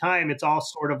the same time, it's all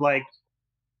sort of like,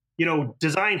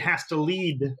 design has to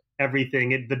lead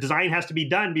everything. The design has to be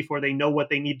done before they know what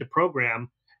they need to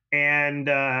program. And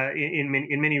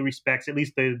in many respects, at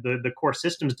least the core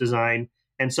systems design.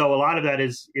 And so a lot of that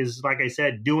is like I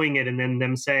said, doing it and then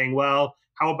them saying, well,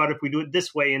 how about if we do it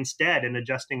this way instead, and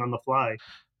adjusting on the fly.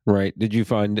 Right. Did you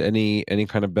find any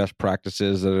kind of best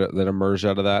practices that emerged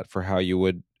out of that for how you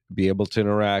would be able to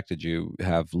interact? Did you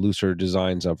have looser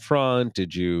designs up front?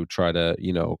 Did you try to,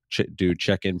 do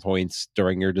check-in points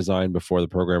during your design before the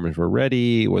programmers were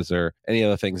ready? Was there any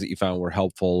other things that you found were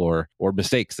helpful, or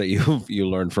mistakes that you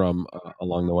learned from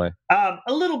along the way? A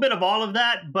little bit of all of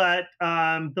that, but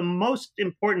the most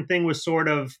important thing was sort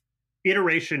of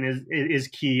iteration is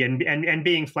key, and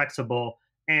being flexible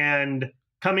and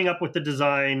coming up with the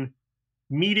design,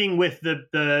 meeting with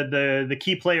the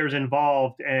key players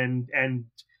involved, and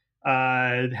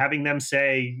having them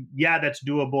say, yeah, that's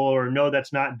doable, or no,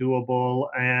 that's not doable.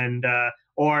 And,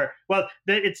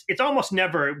 it's almost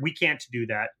never, we can't do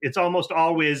that. It's almost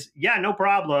always, yeah, no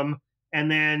problem.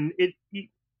 And then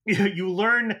you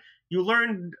learn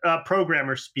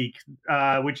programmer speak,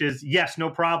 which is yes,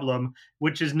 no problem,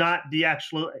 which is not the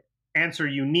actual answer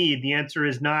you need. The answer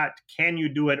is not, can you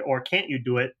do it or can't you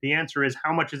do it? The answer is,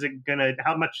 how much is it gonna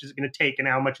take, and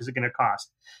how much is it gonna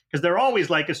cost? Because they're always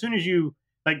like, as soon as you,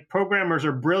 programmers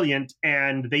are brilliant,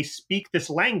 and they speak this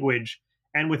language,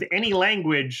 and with any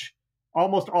language,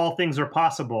 almost all things are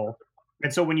possible.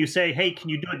 And so when you say, hey, can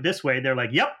you do it this way? They're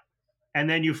like, yep. And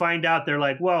then you find out they're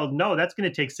like, well, no, that's going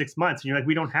to take 6 months. And you're like,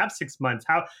 we don't have 6 months.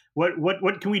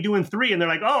 What can we do in 3? And they're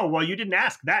like, oh, well, you didn't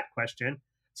ask that question.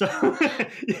 So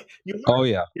oh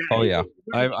yeah.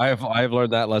 I've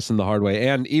learned that lesson the hard way,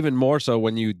 and even more so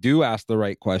when you do ask the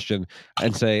right question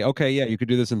and say, okay, yeah, you could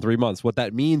do this in 3 months. What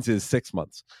that means is 6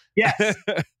 months. Yes,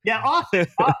 yeah,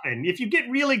 often if you get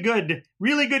really good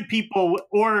people,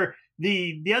 or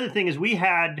the other thing is we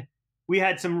had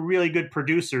some really good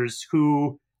producers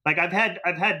who, I've had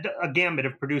a gambit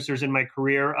of producers in my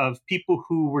career, of people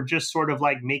who were just sort of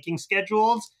like making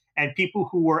schedules, and people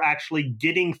who were actually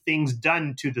getting things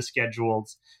done to the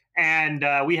schedules. And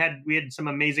we had some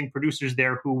amazing producers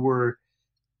there who were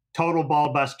total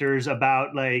ball busters about,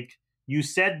 you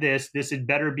said this had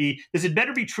better be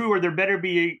true, or there better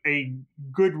be a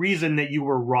good reason that you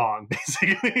were wrong,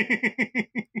 basically.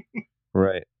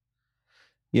 Right.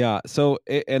 Yeah. So,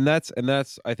 and that's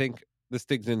I think this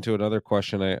digs into another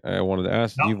question I wanted to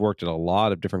ask. Yep. You've worked at a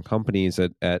lot of different companies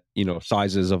at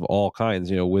sizes of all kinds,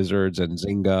 Wizards and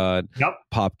Zynga and yep.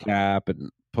 PopCap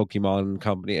and Pokemon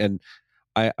Company. And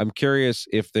I'm curious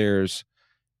if there's,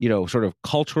 sort of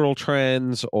cultural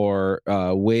trends or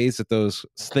ways that those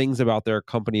things about their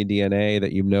company DNA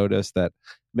that you've noticed that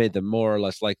made them more or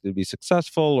less likely to be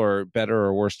successful, or better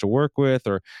or worse to work with?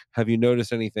 Or have you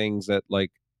noticed any things that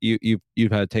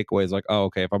you've had takeaways like, oh,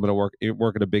 okay, if I'm going to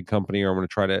work at a big company, or I'm going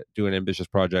to try to do an ambitious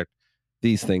project,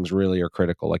 these things really are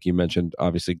critical? Like you mentioned,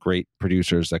 obviously great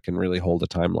producers that can really hold a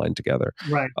timeline together.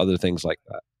 Right. Other things like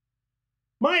that.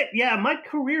 My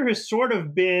career has sort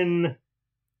of been,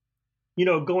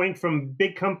 going from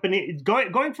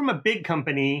a big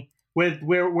company with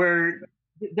where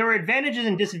there are advantages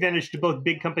and disadvantages to both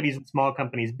big companies and small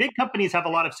companies. Big companies have a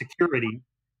lot of security.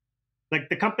 Like,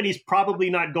 the company's probably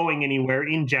not going anywhere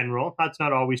in general. That's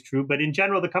not always true, but in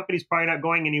general, the company's probably not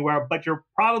going anywhere, but you're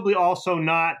probably also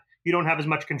you don't have as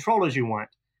much control as you want.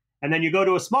 And then you go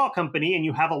to a small company and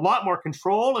you have a lot more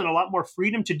control and a lot more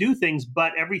freedom to do things,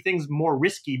 but everything's more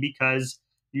risky because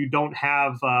you don't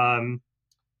have,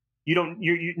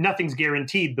 nothing's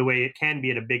guaranteed the way it can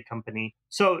be at a big company.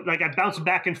 So I bounce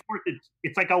back and forth.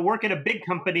 It's like I'll work at a big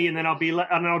company and then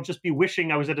I'll just be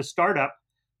wishing I was at a startup,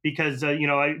 because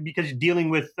because dealing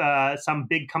with some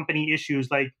big company issues,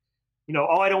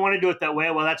 oh, I don't want to do it that way.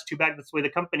 Well, that's too bad. That's the way the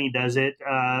company does it.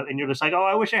 And you're just like, oh,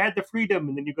 I wish I had the freedom.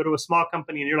 And then you go to a small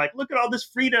company and you're like, look at all this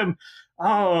freedom.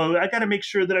 Oh, I got to make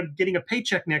sure that I'm getting a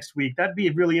paycheck next week. That'd be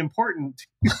really important.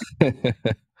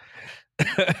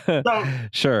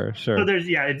 Sure. So there's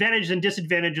advantages and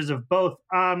disadvantages of both.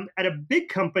 At a big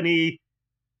company,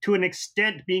 to an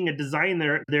extent, being a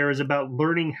designer there is about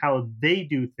learning how they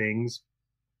do things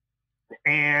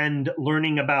and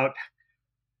learning about.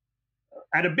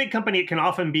 At a big company, it can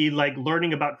often be like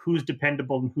learning about who's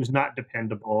dependable and who's not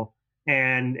dependable,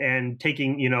 and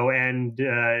taking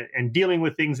and dealing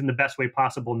with things in the best way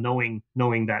possible, knowing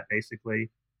that basically.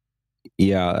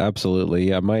 Yeah, absolutely.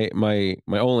 Yeah, my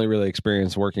only really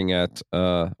experience working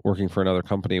for another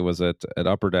company was at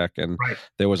Upper Deck, and right.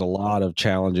 There was a lot of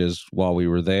challenges while we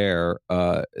were there.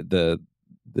 That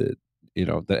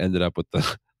ended up with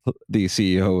the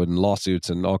CEO and lawsuits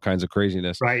and all kinds of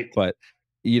craziness. Right. But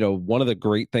one of the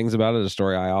great things about it, a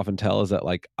story I often tell, is that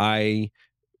like I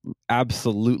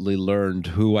absolutely learned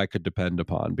who I could depend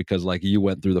upon, because like you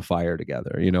went through the fire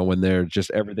together, when they're just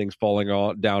everything's falling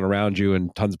all down around you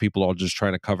and tons of people all just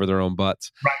trying to cover their own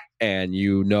butts. Right. And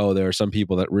there are some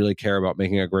people that really care about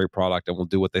making a great product and will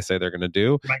do what they say they're going to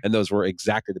do. Right. And those were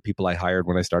exactly the people I hired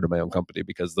when I started my own company,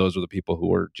 because those were the people who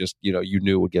were just, you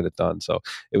knew would get it done. So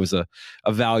it was a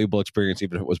valuable experience,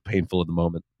 even if it was painful at the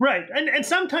moment. Right. And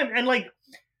sometimes, and like,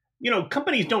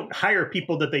 companies don't hire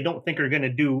people that they don't think are going to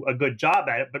do a good job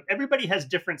at it, but everybody has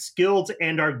different skills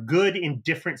and are good in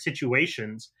different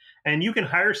situations. And you can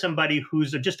hire somebody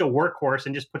who's just a workhorse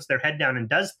and just puts their head down and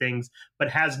does things, but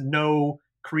has no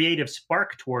creative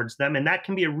spark towards them. And that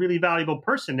can be a really valuable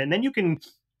person. And then you can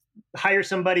hire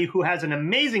somebody who has an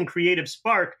amazing creative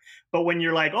spark, but when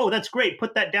you're like, oh, that's great,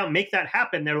 put that down, make that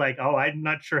happen, they're like, oh, I'm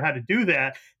not sure how to do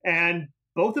that. And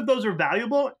both of those are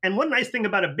valuable. And one nice thing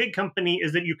about a big company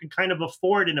is that you can kind of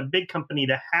afford in a big company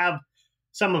to have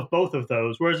some of both of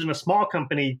those. Whereas in a small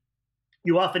company,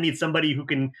 you often need somebody who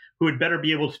would better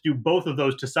be able to do both of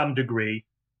those to some degree.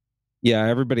 Yeah,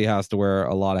 everybody has to wear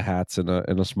a lot of hats in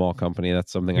a small company.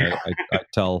 That's something I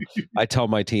tell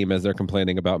my team as they're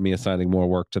complaining about me assigning more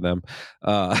work to them.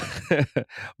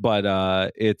 But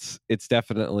it's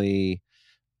definitely.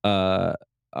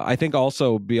 I think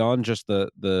also beyond just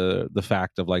the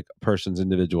fact of like a person's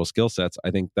individual skill sets,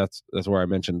 I think that's where I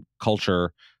mentioned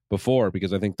culture before,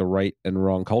 because I think the right and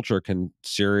wrong culture can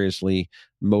seriously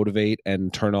motivate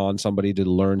and turn on somebody to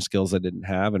learn skills they didn't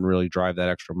have and really drive that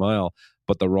extra mile.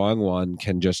 But the wrong one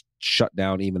can just shut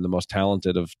down even the most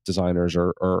talented of designers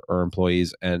or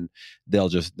employees, and they'll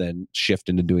just then shift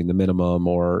into doing the minimum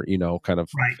or kind of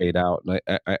right. fade out. And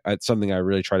I it's something I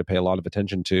really try to pay a lot of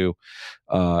attention to,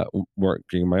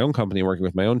 working in my own company, working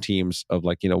with my own teams, of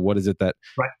like what is it that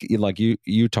right. like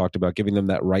you talked about, giving them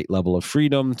that right level of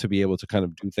freedom to be able to kind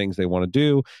of do things they want to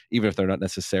do, even if they're not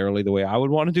necessarily the way I would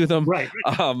want to do them. Right.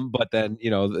 But then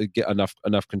get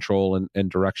enough control and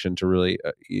direction to really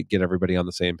get everybody on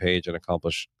the same page and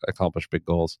accomplish big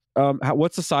goals.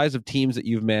 What's the size of teams that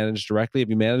you've managed directly? Have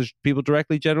you managed people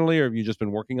directly generally, or have you just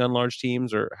been working on large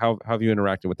teams, or how have you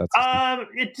interacted with that system?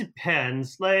 It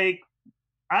depends. Like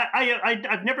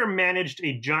I've never managed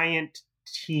a giant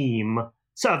team.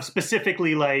 So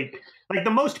specifically, like the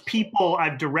most people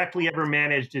I've directly ever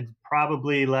managed is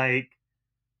probably like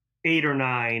 8 or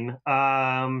 9.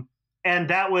 And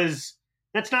that's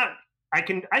not. I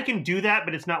can do that,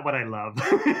 but it's not what I love.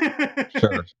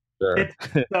 Sure. So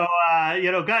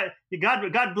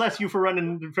God bless you for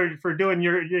running for doing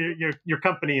your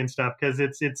company and stuff, because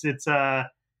it's a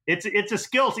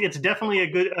skill. It's definitely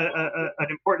an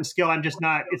important skill. I'm just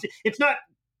not. It's not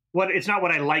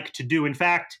what I like to do. In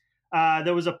fact,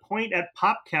 there was a point at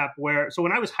PopCap where, so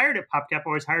when I was hired at PopCap,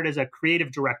 I was hired as a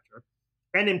creative director,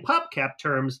 and in PopCap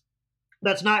terms,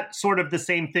 that's not sort of the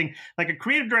same thing. Like a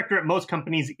creative director at most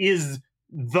companies is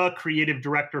the creative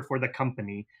director for the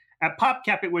company. At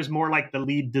PopCap, it was more like the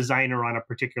lead designer on a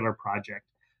particular project.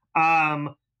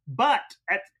 But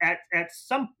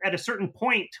at a certain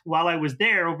point while I was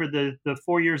there, over the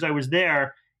 4 years I was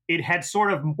there, it had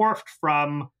sort of morphed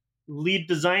from lead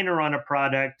designer on a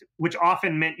product, which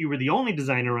often meant you were the only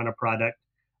designer on a product,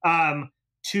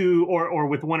 to or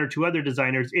with 1 or 2 other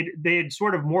designers. They had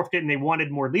sort of morphed it, and they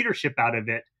wanted more leadership out of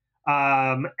it.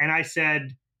 And I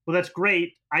said, well, that's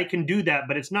great, I can do that,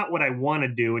 but it's not what I want to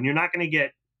do, and you're not going to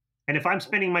get. And if I'm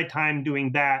spending my time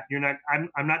doing that,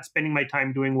 I'm not spending my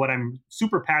time doing what I'm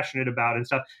super passionate about and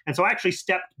stuff. And so I actually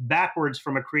stepped backwards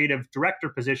from a creative director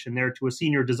position there to a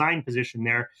senior design position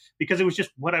there, because it was just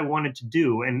what I wanted to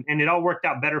do, and it all worked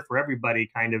out better for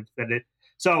everybody.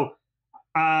 So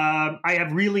I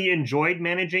have really enjoyed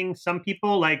managing some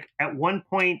people. Like at one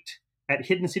point at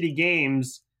Hidden City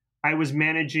Games, I was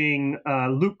managing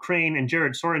Luke Crane and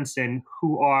Jared Sorensen,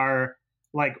 who are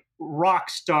like rock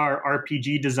star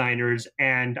RPG designers,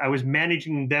 and I was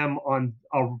managing them on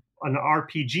an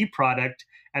RPG product,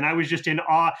 and I was just in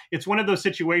awe. It's one of those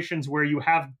situations where you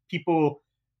have people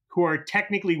who are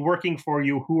technically working for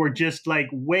you who are just like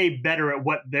way better at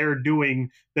what they're doing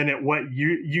than at what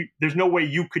you there's no way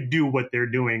you could do what they're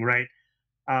doing, right?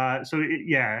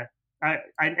 Yeah,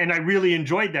 I really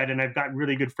enjoyed that, and I've got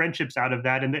really good friendships out of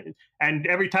that. And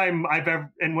every time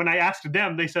and when I asked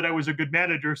them, they said I was a good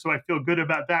manager, so I feel good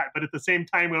about that. But at the same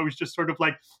time, I was just sort of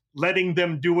like letting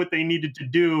them do what they needed to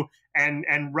do and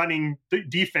running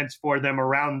defense for them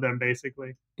around them,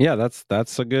 basically. Yeah,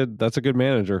 that's a good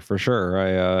manager for sure.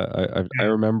 I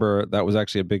remember that was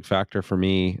actually a big factor for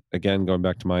me. Again, going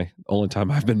back to my only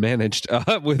time I've been managed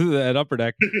with at Upper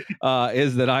Deck,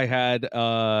 is that I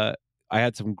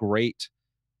had some great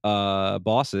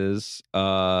bosses.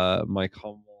 Mike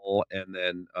Hummel and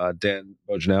then Dan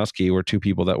Bojanowski were two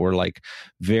people that were like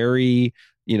very,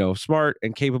 smart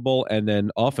and capable. And then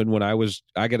often when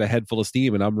I get a head full of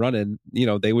steam and I'm running,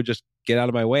 they would just get out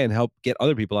of my way and help get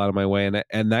other people out of my way.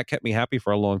 And that kept me happy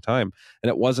for a long time. And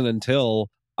it wasn't until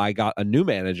I got a new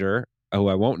manager, who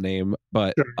I won't name,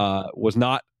 but was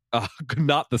not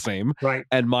not the same. Right.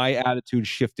 And my attitude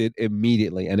shifted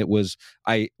immediately. And it was,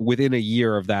 within a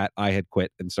year of that, I had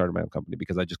quit and started my own company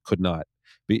because I just could not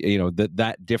be,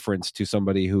 that difference to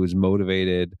somebody who is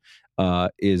motivated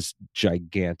is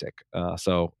gigantic.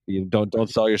 So you don't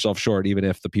sell yourself short, even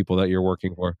if the people that you're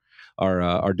working for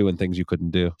are doing things you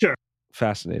couldn't do. Sure.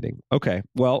 Fascinating. Okay.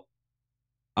 Well,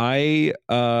 I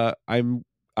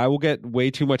will get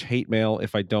way too much hate mail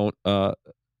if I don't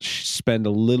spend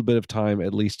a little bit of time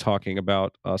at least talking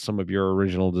about some of your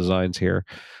original designs here.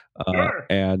 Sure.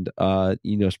 And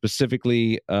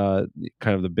specifically kind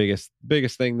of the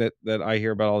biggest thing that I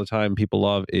hear about all the time people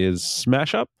love is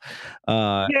Smash Up.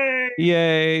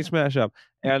 Yay, Smash Up.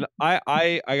 And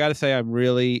I gotta say I'm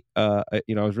really I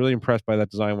was really impressed by that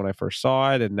design when I first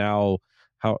saw it, and now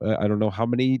I don't know how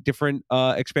many different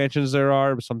expansions there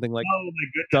are, but something like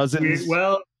dozens.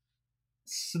 Well,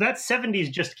 so that 70s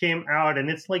just came out, and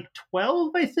it's like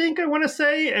 12, I think, I want to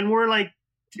say, and we're like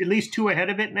at least 2 ahead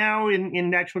of it now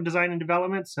in actual design and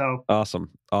development. So awesome.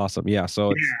 Yeah.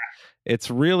 So it's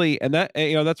really, and that,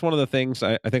 that's one of the things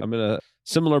I think I'm in a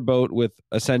similar boat with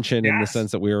Ascension in the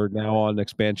sense that we are now on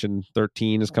expansion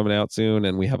 13 is coming out soon,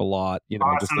 and we have a lot,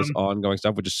 just this ongoing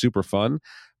stuff, which is super fun.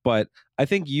 But I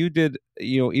think you did,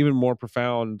 even more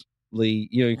profoundly,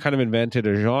 you kind of invented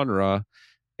a genre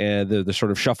and the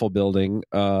sort of shuffle building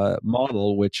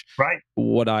model, which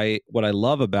what I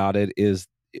love about it is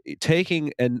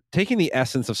taking the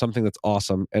essence of something that's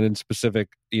awesome, and in specific,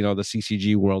 the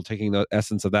CCG world, taking the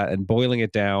essence of that and boiling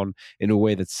it down in a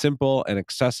way that's simple and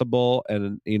accessible,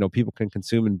 and people can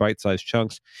consume in bite-sized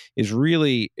chunks, is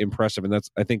really impressive. And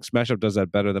I think Smash Up does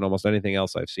that better than almost anything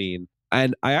else I've seen.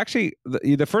 And I actually,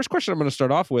 the first question I'm going to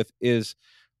start off with is,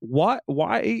 why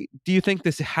do you think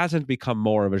this hasn't become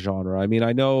more of a genre? I mean,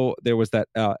 I know there was that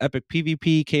Epic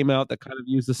PvP came out that kind of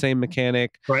used the same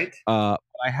mechanic. Right.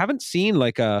 I haven't seen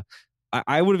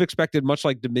I would have expected, much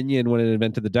like Dominion when it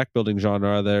invented the deck building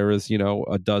genre, there is,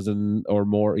 a dozen or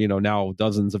more, now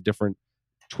dozens of different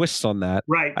twists on that.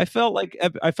 Right. I felt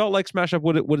like Smash Up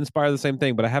would inspire the same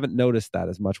thing, but I haven't noticed that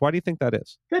as much. Why do you think that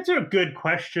is? That's a good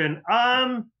question.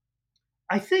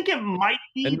 I think it might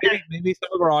be, and maybe some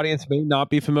of our audience may not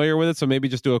be familiar with it, so maybe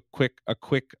just do a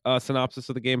quick synopsis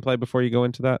of the gameplay before you go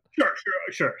into that.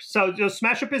 Sure. So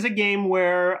Smash Up is a game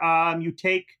where you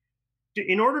take,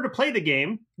 in order to play the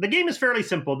game is fairly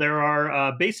simple. There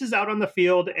are bases out on the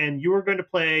field, and you are going to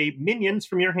play minions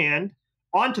from your hand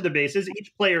onto the bases.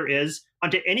 Each player is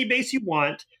onto any base you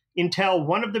want until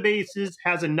one of the bases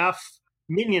has enough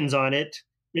minions on it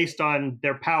based on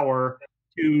their power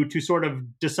to sort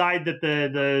of decide that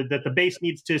the base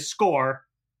needs to score,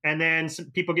 and then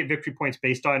people get victory points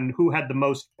based on who had the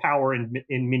most power in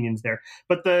minions there.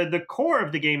 But the core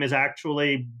of the game is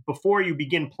actually, before you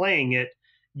begin playing it,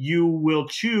 you will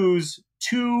choose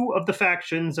 2 of the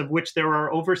factions, of which there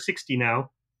are over 60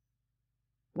 now.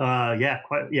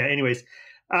 Anyways,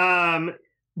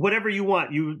 whatever you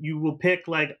want, you will pick,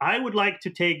 like, I would like to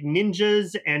take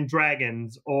ninjas and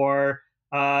dragons, or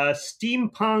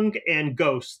steampunk and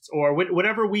ghosts, or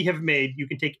whatever we have made. You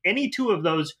can take any 2 of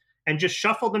those and just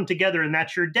shuffle them together, and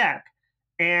that's your deck.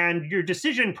 And your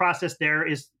decision process there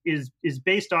is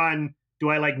based on, do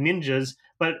I like ninjas,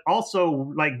 but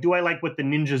also, like, do I like what the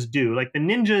ninjas do? Like, the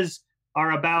ninjas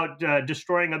are about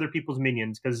destroying other people's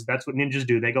minions, because that's what ninjas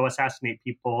do. They go assassinate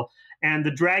people. And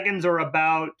the dragons are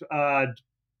about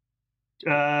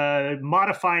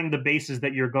modifying the bases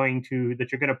that you're going to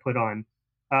put on.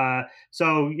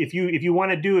 So if you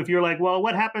want to do, if you're like, well,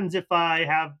 what happens if I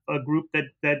have a group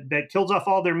that kills off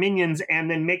all their minions and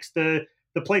then makes the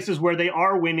places where they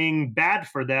are winning bad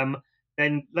for them?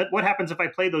 Then what happens if I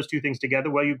play those two things together?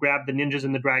 Well, you grab the ninjas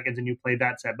and the dragons and you play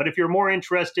that set. But if you're more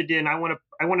interested in, I want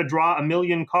to draw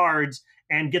 1,000,000 cards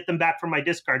and get them back from my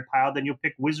discard pile, then you'll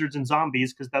pick wizards and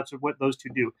zombies because that's what those two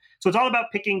do. So it's all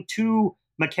about picking two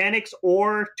mechanics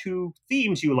or two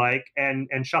themes you like and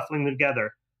shuffling them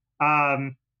together.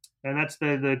 And that's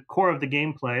the core of the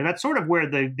gameplay. And that's sort of where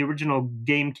the original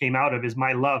game came out of, is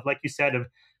my love, like you said, of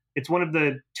it's one of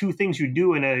the two things you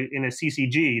do in a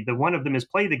CCG. The one of them is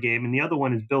play the game, and the other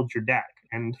one is build your deck.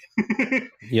 And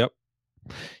Yep.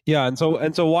 Yeah, and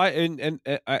so why and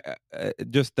I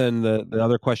just then the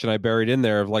other question I buried in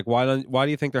there of like why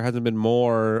do you think there hasn't been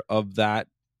more of that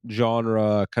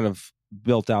genre kind of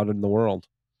built out in the world?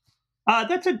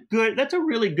 That's a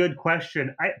really good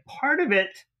question. Part of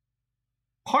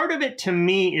it to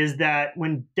me is that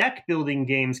when deck building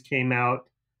games came out,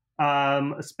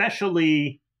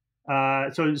 especially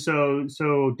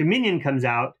so Dominion comes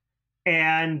out,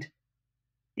 and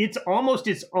it's almost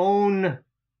its own.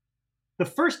 The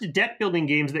first deck building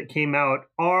games that came out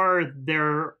are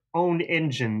their own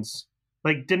engines.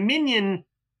 Like Dominion,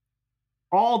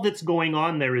 all that's going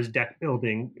on there is deck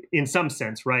building in some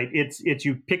sense, right? It's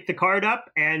you pick the card up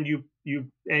and you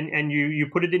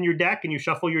put it in your deck and you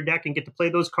shuffle your deck and get to play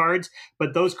those cards.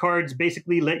 But those cards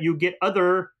basically let you get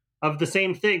other of the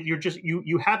same thing. You're just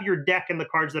you have your deck and the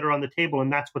cards that are on the table,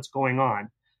 and that's what's going on.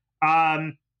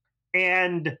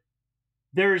 And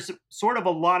there's sort of a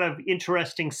lot of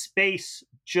interesting space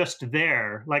just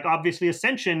there. Like obviously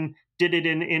Ascension did it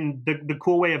in the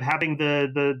cool way of having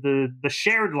the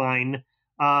shared line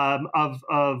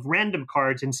of random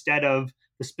cards instead of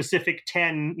the specific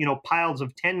 10 piles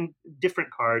of 10 different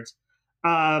cards.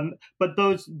 But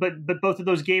both of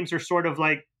those games are sort of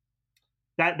like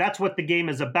that's what the game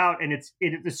is about, and it's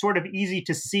sort of easy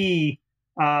to see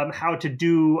how to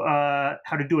do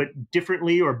it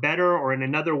differently or better or in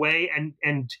another way, and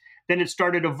then it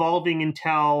started evolving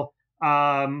until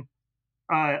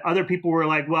other people were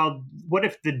like, well, what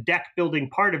if the deck building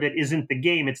part of it isn't the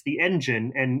game, it's the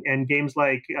engine, and games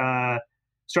like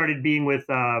started being with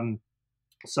games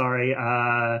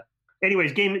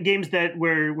that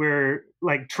were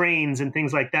like trains and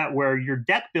things like that, where you're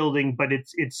deck building but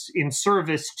it's in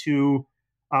service to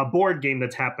a board game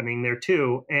that's happening there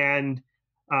too. And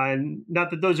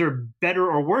not that those are better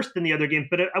or worse than the other games,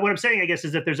 but what I'm saying, I guess,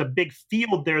 is that there's a big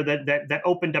field there that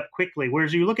opened up quickly.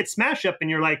 Whereas you look at Smash Up and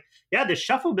you're like, yeah, this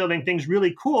shuffle building thing's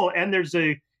really cool, and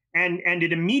and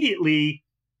it immediately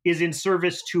is in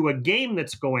service to a game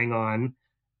that's going on.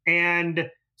 And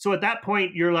so at that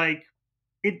point, you're like,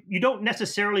 you don't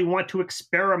necessarily want to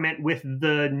experiment with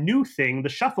the new thing, the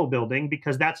shuffle building,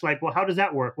 because that's like, well, how does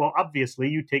that work? Well, obviously,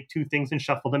 you take two things and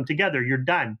shuffle them together. You're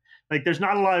done. Like, there's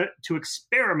not a lot to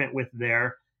experiment with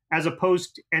there, as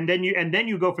opposed to, and then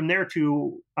you go from there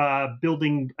to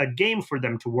building a game for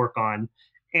them to work on,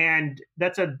 and I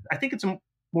think it's a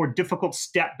more difficult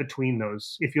step between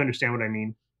those, if you understand what I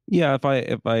mean. Yeah,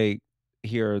 if I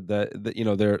hear that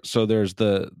there's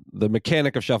the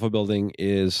mechanic of shuffle building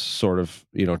is sort of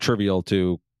trivial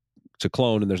to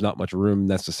clone, and there's not much room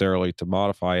necessarily to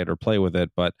modify it or play with it,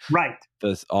 but right,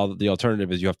 the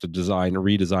alternative is you have to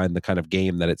redesign the kind of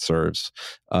game that it serves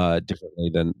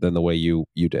differently than the way you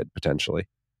did potentially.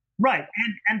 Right,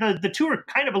 and the two are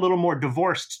kind of a little more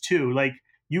divorced too. Like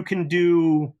you can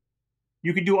do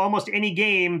almost any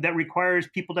game that requires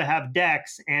people to have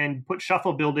decks and put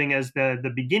shuffle building as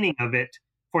the beginning of it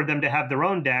for them to have their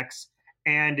own decks.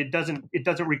 And it doesn't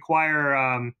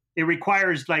require, it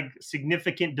requires like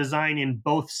significant design in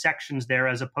both sections there,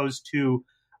 as opposed to,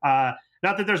 not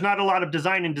that there's not a lot of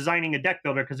design in designing a deck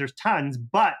builder, because there's tons,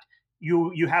 but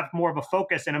you have more of a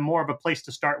focus and more of a place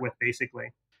to start with, basically.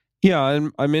 Yeah,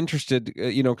 I'm interested,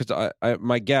 because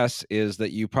my guess is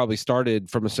that you probably started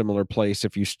from a similar place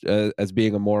if you as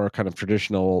being a more kind of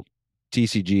traditional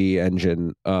TCG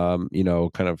engine,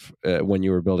 kind of when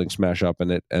you were building Smash Up,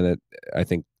 and it I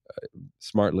think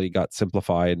smartly got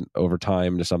simplified over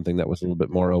time to something that was a little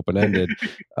bit more open-ended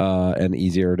and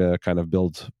easier to kind of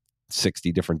build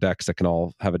 60 different decks that can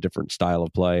all have a different style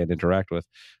of play and interact with.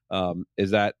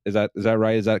 Is that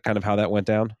right? Is that kind of how that went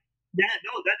down? Yeah,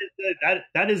 no,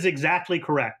 that is exactly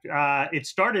correct. It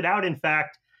started out, in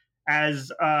fact, as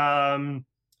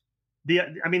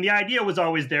the idea was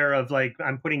always there of like,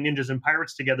 I'm putting ninjas and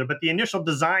pirates together, but the initial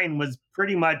design was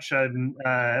pretty much when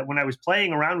I was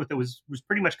playing around with it was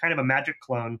pretty much kind of a Magic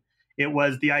clone. It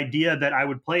was the idea that I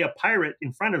would play a pirate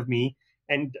in front of me,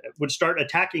 and would start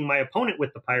attacking my opponent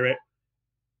with the pirate.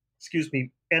 Excuse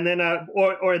me. And then,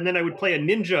 and then I would play a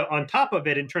ninja on top of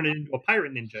it and turn it into a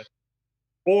pirate ninja.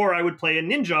 Or I would play a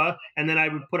ninja and then I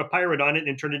would put a pirate on it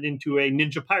and turn it into a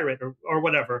ninja pirate or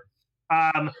whatever.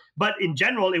 But in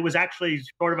general, it was actually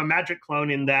sort of a magic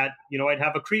clone in that, I'd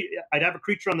have a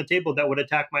creature on the table that would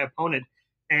attack my opponent,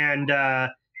 and I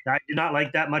did not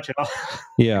like that much at all.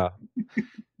 Yeah.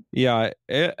 Yeah,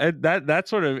 that's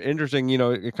sort of interesting.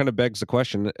 It kind of begs the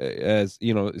question, as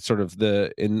sort of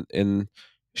in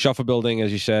shuffle building,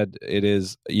 as you said, it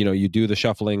is you do the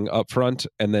shuffling up front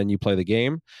and then you play the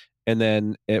game, and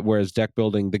then whereas deck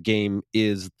building, the game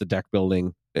is the deck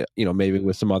building. Maybe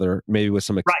with some other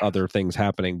other things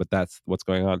happening, but that's what's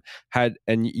going on.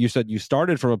 And you said you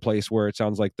started from a place where it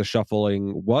sounds like the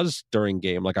shuffling was during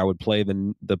game. Like I would play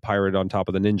the pirate on top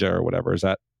of the ninja or whatever. Is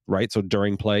that right? So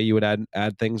during play, you would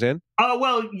add things in?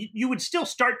 Well, you would still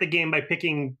start the game by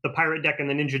picking the pirate deck and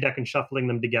the ninja deck and shuffling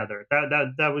them together.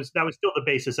 That was still the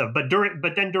basis of. But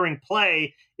then during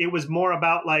play, it was more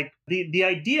about like the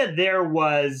idea there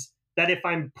was that if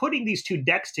I'm putting these two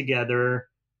decks together,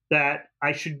 that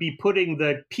I should be putting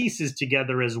the pieces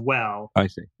together as well. I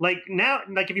see. Like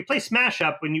if you play Smash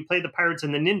Up, when you play the pirates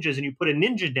and the ninjas and you put a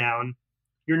ninja down,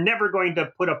 you're never going to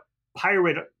put a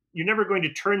pirate. You're never going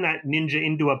to turn that ninja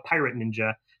into a pirate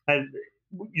ninja.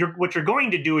 What you're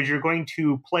going to do is you're going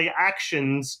to play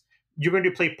actions. You're going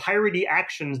to play piratey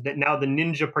actions that now the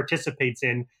ninja participates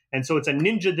in. And so it's a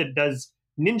ninja that does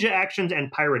ninja actions and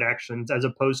pirate actions, as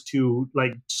opposed to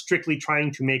like strictly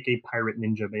trying to make a pirate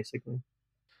ninja, basically.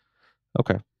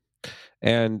 Okay.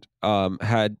 And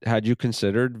had you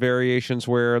considered variations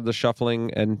where the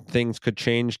shuffling and things could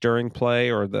change during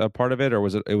play, or the part of it, or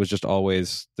was it was just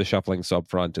always the shuffling's up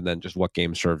front and then just what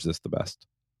game serves this the best?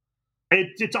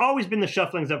 It's always been the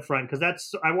shufflings up front, because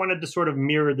I wanted to sort of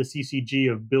mirror the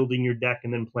CCG of building your deck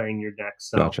and then playing your deck.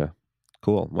 So gotcha.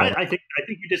 Cool. Well, I think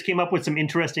you just came up with some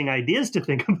interesting ideas to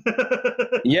think of.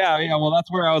 Yeah. Well,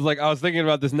 that's where I was thinking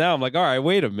about this now. I'm like, all right,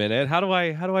 wait a minute. How do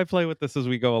I play with this as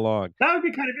we go along? That would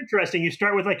be kind of interesting. You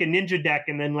start with like a ninja deck,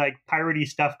 and then like piratey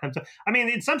stuff comes up. I mean,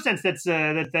 in some sense, that's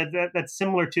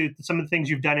similar to some of the things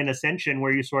you've done in Ascension,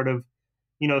 where you sort of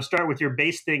start with your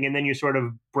base thing, and then you sort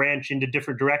of branch into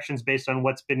different directions based on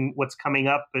what's coming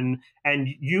up, and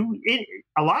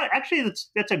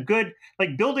that's a good,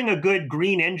 like, building a good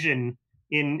green engine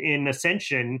in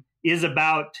Ascension is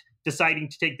about deciding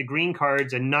to take the green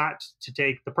cards and not to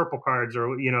take the purple cards,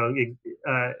 or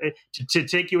to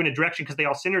take you in a direction, because they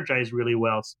all synergize really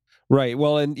well. Right.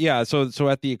 Well, and yeah, so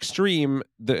at the extreme,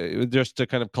 just to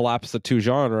kind of collapse the two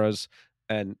genres,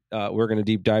 and we're going to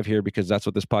deep dive here because that's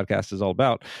what this podcast is all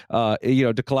about.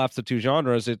 To collapse the two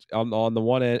genres, it's on the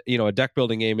one end, a deck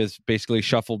building game is basically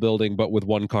shuffle building, but with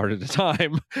one card at a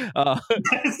time.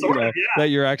 That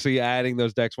you're actually adding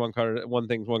those decks one card at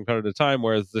a time,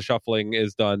 whereas the shuffling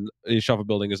is done. Shuffle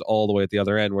building is all the way at the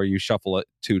other end, where you shuffle it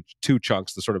to two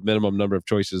chunks, the sort of minimum number of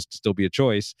choices to still be a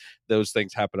choice. Those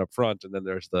things happen up front, and then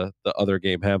there's the other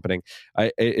game happening.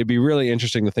 It'd be really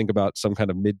interesting to think about some kind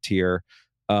of mid tier.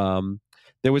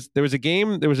 There was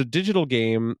a digital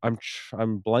game. I'm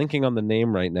blanking on the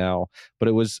name right now, but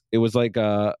it was like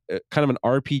a kind of an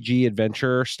RPG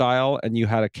adventure style, and you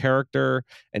had a character,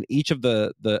 and each of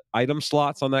the item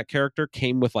slots on that character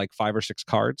came with like 5 or 6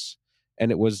 cards,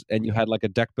 and you had like a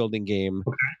deck building game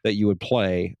that you would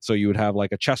play. So you would have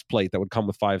like a chest plate that would come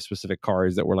with 5 specific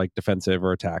cards that were like defensive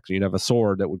or attacks. And you'd have a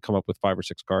sword that would come up with 5 or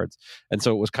 6 cards, and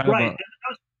so it was kind of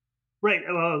right.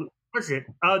 What's it?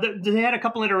 They had a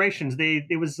couple iterations.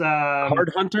 It was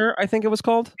Card Hunter, I think it was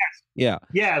called. Yes.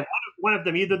 Yeah. One of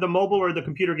them, either the mobile or the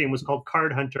computer game, was called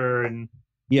Card Hunter, and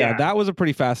that was a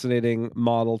pretty fascinating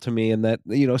model to me, and that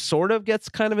sort of gets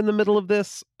kind of in the middle of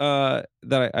this that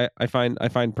I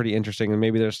find pretty interesting, and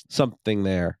maybe there's something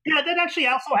there. Yeah, that actually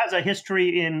also has a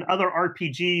history in other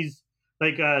RPGs,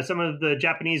 like some of the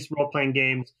Japanese role playing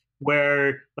games,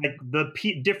 where like the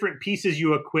different pieces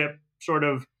you equip sort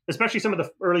of. Especially some of the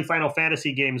early Final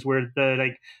Fantasy games, where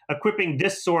equipping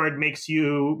this sword makes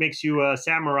you a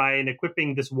samurai, and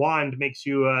equipping this wand makes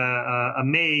you a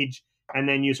mage, and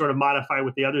then you sort of modify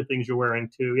with the other things you're wearing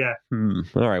too. Yeah.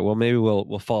 All right. Well, maybe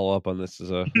we'll follow up on this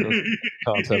as a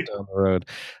concept down the road.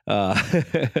 But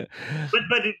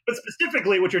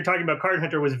specifically, what you're talking about, Card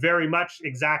Hunter, was very much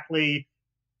exactly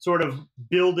sort of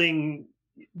building.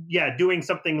 Yeah, doing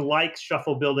something like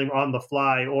shuffle building on the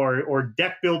fly, or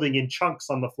deck building in chunks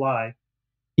on the fly.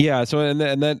 Yeah. So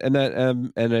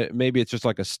maybe it's just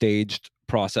like a staged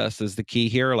process is the key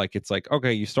here. Like it's like,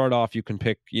 okay, you start off, you can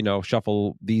pick,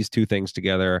 shuffle these two things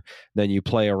together, then you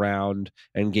play around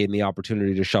and gain the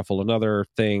opportunity to shuffle another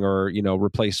thing, or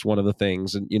replace one of the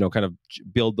things, and kind of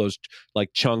build those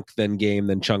like chunk then game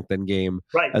then chunk then game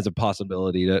Right. as a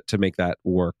possibility to make that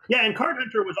work. Yeah, and Card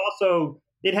Hunter was also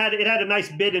it had a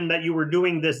nice bit in that you were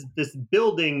doing this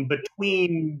building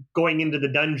between going into the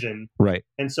dungeon. Right.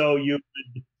 And so you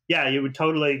would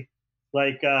totally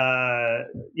like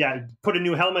put a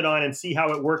new helmet on and see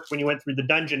how it worked when you went through the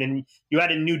dungeon, and you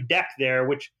had a new deck there,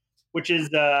 which is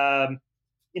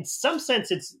in some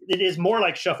sense it is more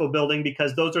like shuffle building,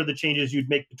 because those are the changes you'd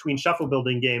make between shuffle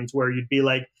building games, where you'd be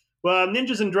like, well,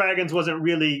 Ninjas and Dragons wasn't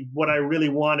really what I really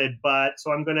wanted, but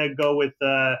so I'm going to go with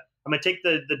I'm going to take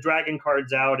the dragon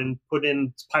cards out and put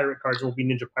in pirate cards. Will be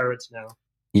Ninja Pirates now.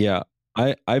 Yeah.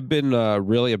 I've been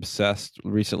really obsessed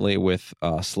recently with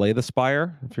Slay the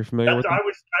Spire, if you're familiar with it. I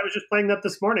was just playing that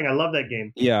this morning. I love that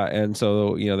game. Yeah, and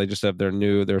so they just have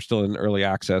they're still in early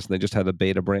access, and they just had the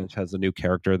beta branch has a new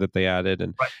character that they added,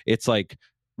 and it's like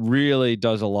really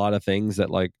does a lot of things that,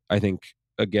 like, I think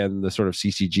again the sort of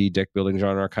CCG deck building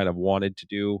genre kind of wanted to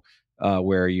do,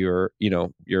 where you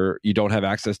don't have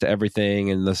access to everything,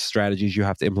 and the strategies you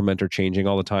have to implement are changing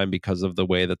all the time because of the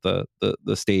way that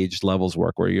the stage levels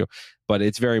work. But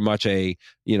it's very much a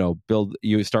build.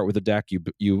 You start with a deck,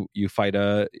 you fight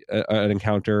an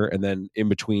encounter, and then in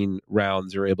between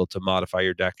rounds you're able to modify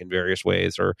your deck in various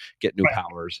ways or get new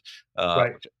powers.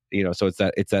 So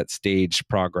it's that stage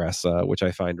progress, which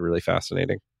I find really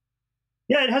fascinating.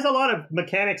 Yeah, it has a lot of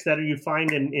mechanics that you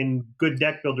find in good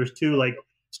deck builders too, like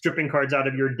stripping cards out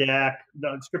of your deck,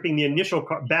 stripping the initial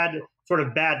bad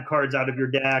cards out of your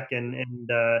deck, and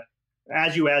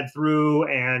as you add through.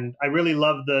 And I really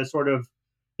love the sort of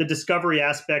the discovery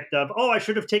aspect of, I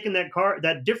should have taken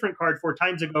that different card 4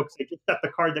 times ago because I just got the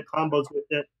card that combos with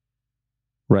it.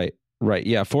 Right.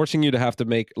 Yeah, forcing you to have to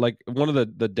make, like, one of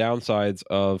the downsides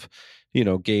of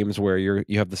games where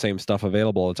you have the same stuff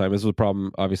available all the time. This was a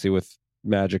problem obviously with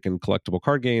Magic and collectible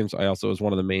card games. I also was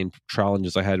one of the main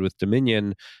challenges I had with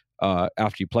Dominion.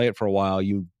 After you play it for a while,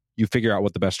 you figure out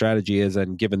what the best strategy is,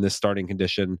 and given this starting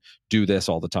condition, do this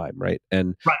all the time, right?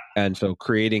 And so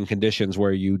creating conditions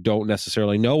where you don't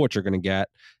necessarily know what you're going to get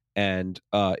and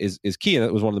is key. And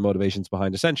it was one of the motivations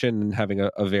behind Ascension and having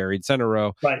a varied center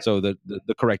row, so that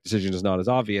the correct decision is not as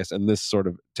obvious. And this sort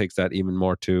of takes that even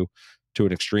more to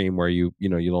an extreme where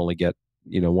you'll only get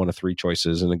 1 of 3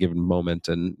 choices in a given moment,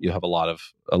 and you have a lot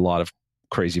of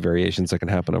crazy variations that can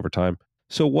happen over time.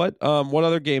 So what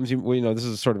other games this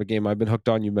is sort of a game I've been hooked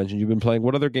on. You mentioned you've been playing.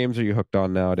 What other games are you hooked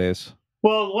on nowadays?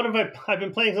 Well, I've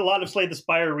been playing a lot of Slay the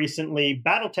Spire recently.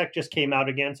 BattleTech just came out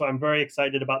again, so I'm very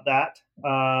excited about that.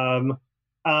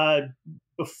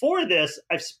 Before this,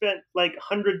 I've spent like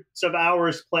hundreds of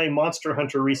hours playing Monster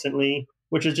Hunter recently,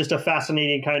 which is just a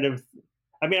fascinating kind of.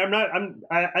 I mean,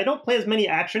 I don't play as many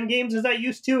action games as I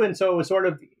used to, and so it was sort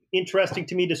of interesting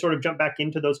to me to sort of jump back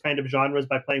into those kind of genres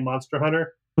by playing Monster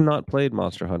Hunter. I've not played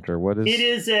Monster Hunter. What is it?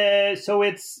 Is so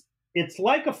it's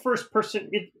like a first person.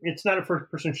 It's not a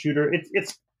first person shooter.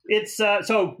 It's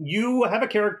so you have a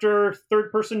character,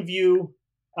 third person view,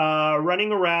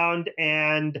 running around,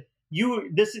 and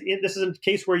this is a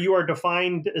case where you are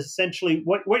defined essentially.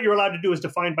 What you're allowed to do is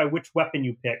defined by which weapon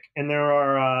you pick, and there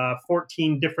are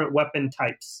 14 different weapon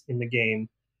types in the game,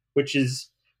 which is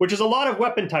a lot of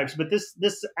weapon types. But this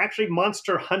actually,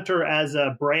 Monster Hunter as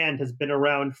a brand has been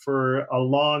around for a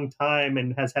long time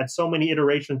and has had so many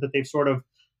iterations that they've sort of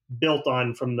built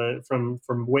on from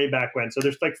way back when. So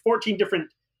there's like 14 different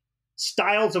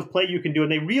styles of play you can do,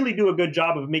 and they really do a good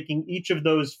job of making each of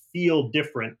those feel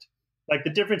different. Like the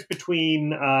difference between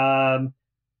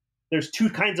there's 2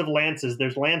 kinds of lances.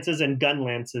 There's lances and gun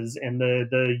lances, and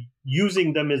the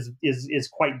using them is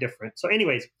quite different. So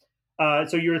anyways,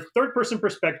 so your third person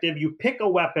perspective, you pick a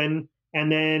weapon,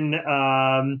 and then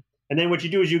what you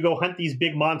do is you go hunt these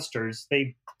big monsters.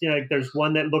 There's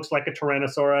one that looks like a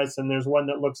Tyrannosaurus, and there's one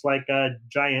that looks like a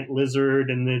giant lizard,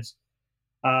 and there's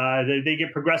they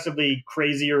get progressively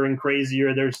crazier and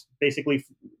crazier. There's basically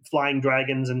flying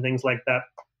dragons and things like that.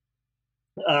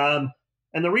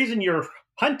 And the reason you're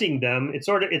hunting them,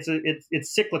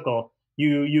 it's cyclical.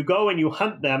 You go and you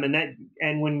hunt them,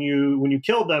 and when you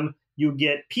kill them, you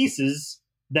get pieces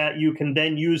that you can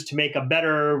then use to make a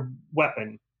better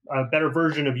weapon, a better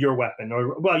version of your weapon.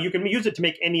 Or, well, you can use it to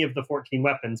make any of the 14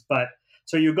 weapons. But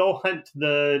so you go hunt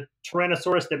the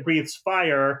Tyrannosaurus that breathes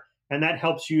fire, and that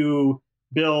helps you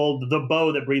build the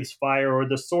bow that breathes fire, or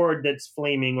the sword that's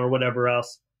flaming, or whatever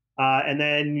else. And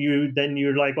then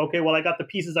you're like, okay, well, I got the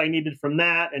pieces I needed from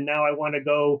that, and now I want to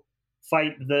go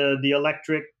fight the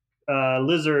electric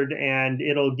lizard, and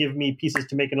it'll give me pieces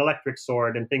to make an electric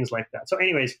sword and things like that. So,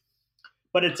 anyways,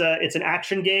 but it's an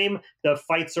action game. The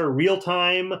fights are real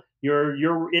time.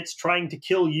 It's trying to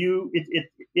kill you.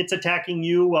 It's attacking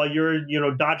you while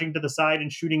you're dodging to the side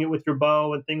and shooting it with your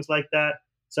bow and things like that.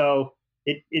 So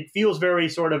it feels very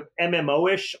sort of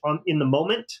MMO-ish in the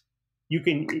moment.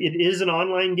 It is an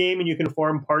online game, and you can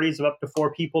form parties of up to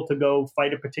 4 people to go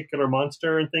fight a particular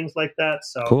monster and things like that.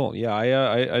 So cool. Yeah,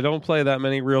 I don't play that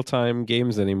many real time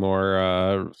games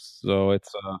anymore. So it's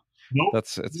nope,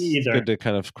 it's me either. good to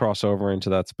kind of cross over into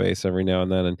that space every now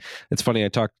and then. And it's funny, I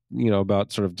talk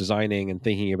about sort of designing and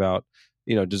thinking about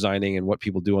designing and what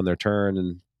people do on their turn,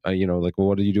 and like, well,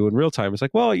 what do you do in real time? It's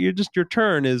like, well, your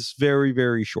turn is very,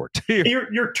 very short.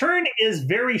 your turn is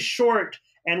very short,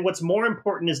 and what's more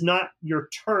important is not your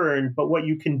turn, but what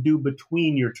you can do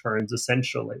between your turns,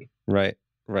 essentially. Right.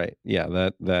 Yeah,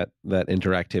 that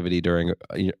interactivity during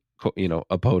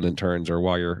opponent turns, or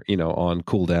while you're on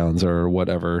cooldowns or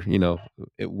whatever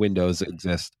windows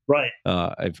exist. Right.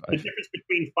 The difference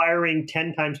between firing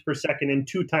 10 times per second and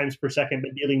 2 times per second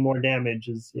but dealing more damage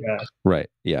is right.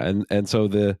 Yeah, and so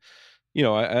that's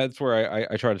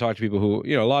where I try to talk to people who,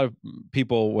 a lot of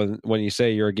people, when you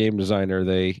say you're a game designer,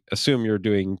 they assume you're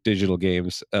doing digital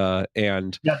games,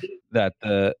 and that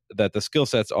the skill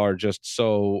sets are just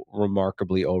so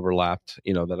remarkably overlapped,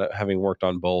 that having worked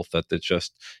on both, that it's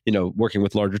just, working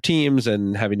with larger teams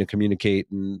and having to communicate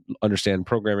and understand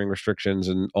programming restrictions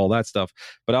and all that stuff.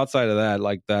 But outside of that,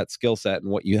 like, that skill set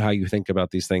and how you think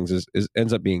about these things is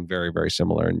ends up being very, very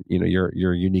similar. And,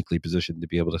 you're uniquely positioned to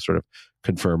be able to sort of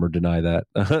confirm or deny that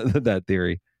that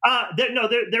theory.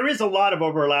 There is a lot of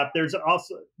overlap.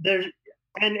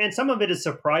 And some of it is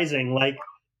surprising. Like,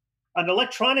 an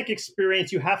electronic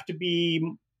experience, you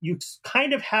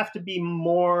kind of have to be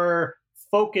more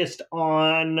focused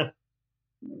on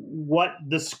what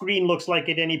the screen looks like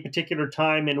at any particular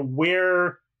time, and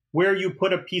where you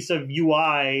put a piece of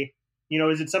UI.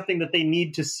 Is it something that they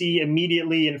need to see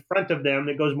immediately in front of them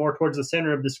that goes more towards the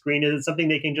center of the screen? Is it something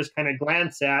they can just kind of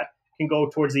glance at, can go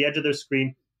towards the edge of their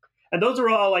screen? And those are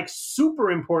all like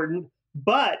super important,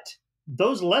 but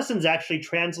those lessons actually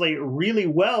translate really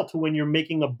well to when you're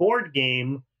making a board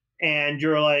game and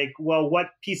you're like, well,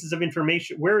 what pieces of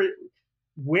information,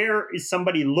 where is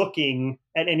somebody looking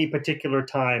at any particular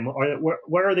time? Or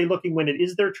where are they looking when it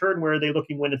is their turn? Where are they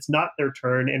looking when it's not their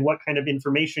turn? And what kind of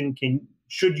information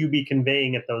should you be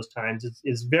conveying at those times?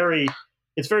 It's very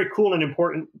cool and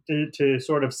important to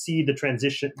sort of see the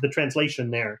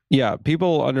translation there. Yeah,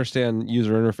 people understand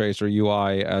user interface or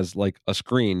UI as like a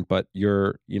screen, but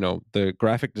the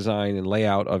graphic design and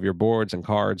layout of your boards and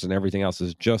cards and everything else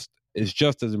is just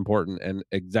as important and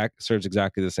serves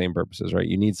exactly the same purposes, right?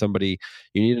 You need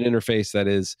an interface that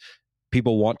is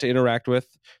people want to interact with,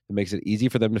 that makes it easy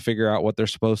for them to figure out what they're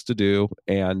supposed to do,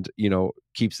 and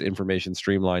keeps the information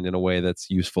streamlined in a way that's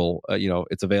useful.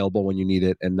 It's available when you need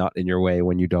it and not in your way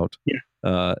when you don't. Yeah.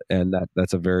 And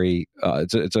that's a very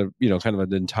it's a kind of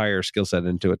an entire skill set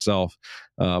into itself,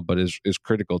 but is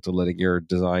critical to letting your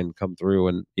design come through.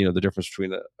 And the difference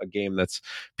between a game that's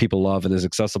people love and is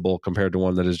accessible compared to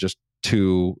one that is just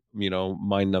too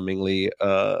mind-numbingly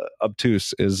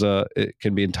obtuse is it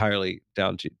can be entirely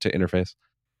down to interface.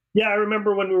 Yeah, I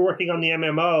remember when we were working on the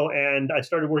MMO, and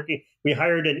we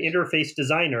hired an interface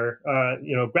designer,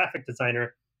 graphic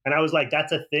designer. And I was like,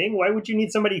 that's a thing? Why would you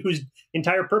need somebody whose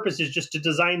entire purpose is just to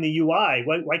design the UI?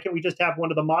 Why can't we just have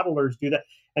one of the modelers do that?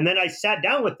 And then I sat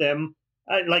down with them,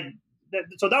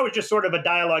 so that was just sort of a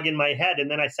dialogue in my head. And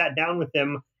then I sat down with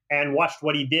them and watched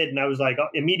what he did, and I was like,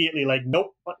 immediately like,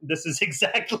 nope, this is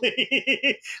exactly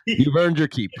you've earned your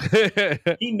keep.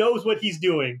 He knows what he's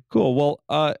doing. Cool.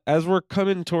 Well, as we're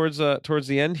coming towards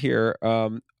the end here,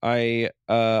 I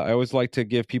always like to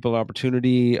give people an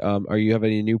opportunity. Are you have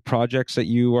any new projects that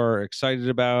you are excited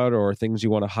about, or things you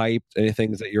want to hype? Any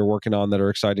things that you're working on that are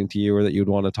exciting to you or that you'd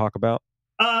want to talk about?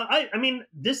 I mean,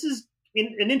 this is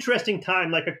an interesting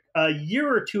time. Like a year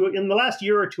or two, in the last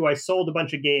year or two, I sold a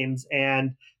bunch of games,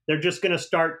 and they're just going to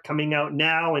start coming out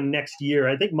now and next year.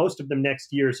 I think most of them next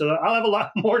year. So I'll have a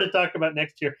lot more to talk about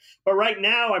next year. But right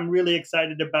now, I'm really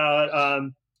excited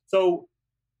about. So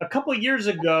a couple of years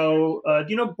ago, do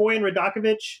you know Boyan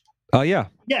Radakovich? Yeah.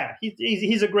 Yeah,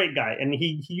 he's a great guy, and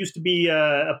he used to be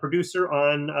a producer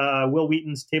on Will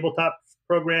Wheaton's tabletop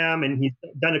program, and he's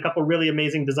done a couple really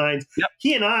amazing designs. Yep.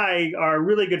 He and I are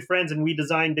really good friends, and we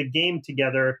designed a game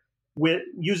together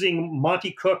using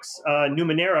Monty Cook's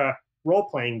Numenera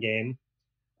role-playing game.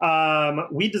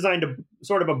 We designed a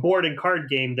sort of a board and card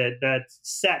game that's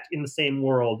set in the same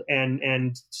world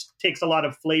and takes a lot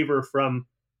of flavor from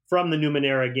the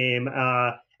Numenera game.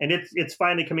 and it's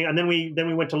finally coming. And then we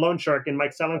went to Lone Shark, and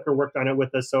Mike Selenker worked on it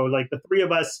with us. So like the three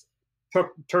of us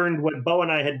turned what Bo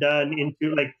and I had done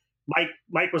into like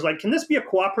Mike was like, can this be a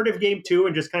cooperative game too?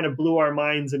 And just kind of blew our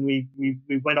minds, and we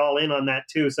went all in on that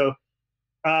too. So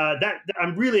that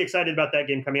I'm really excited about that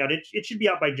game coming out. It should be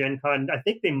out by Gen Con. I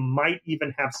think they might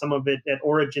even have some of it at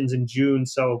Origins in June.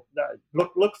 So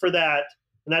look for that.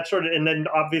 And that sort of, and then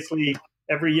obviously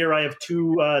every year I have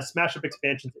 2 Smash Up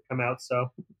expansions that come out.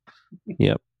 So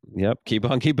Yep. Keep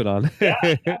on keeping on. Yeah,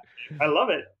 I love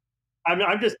it.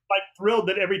 I'm just like thrilled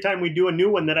that every time we do a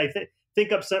new one that I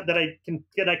think up that I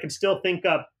can still think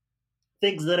up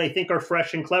things that I think are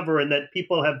fresh and clever, and that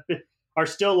people are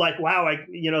still like, wow,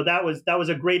 that was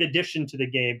a great addition to the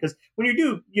game. Because when you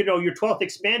do, your 12th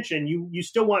expansion, you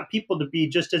still want people to be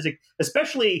just as,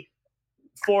 especially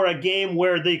for a game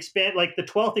where the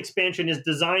 12th expansion is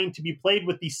designed to be played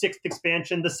with the 6th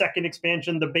expansion, the 2nd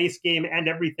expansion, the base game, and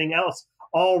everything else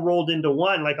all rolled into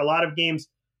one. Like a lot of games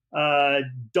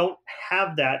don't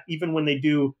have that, even when they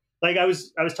do. Like I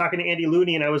was talking to Andy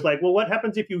Looney, and I was like, well, what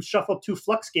happens if you shuffle 2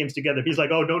 Flux games together? He's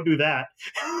like, oh, don't do that.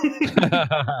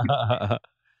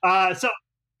 So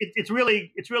it's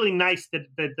really nice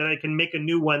that I can make a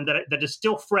new one that is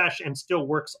still fresh and still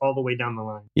works all the way down the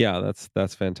line. Yeah,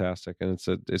 that's fantastic, and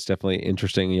it's definitely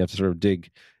interesting. You have to sort of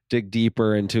dig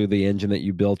deeper into the engine that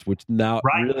you built, which not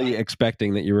really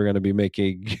expecting that you were going to be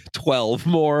making 12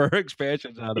 more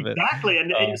expansions out of it. Exactly,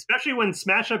 and especially when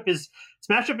Smash Up is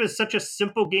such a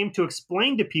simple game to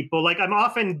explain to people. Like I'm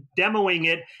often demoing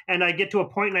it, and I get to a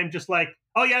point, and I'm just like,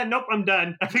 oh yeah, nope, I'm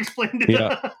done. I've explained it.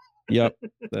 Yeah. Yep,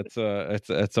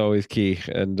 that's always key,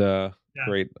 and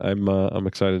great. I'm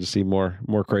excited to see more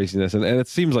craziness, and it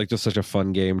seems like just such a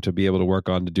fun game to be able to work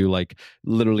on, to do like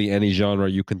literally any genre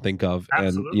you can think of.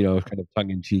 Absolutely. And kind of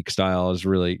tongue-in-cheek style is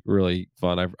really, really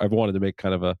fun. I've wanted to make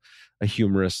kind of a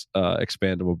humorous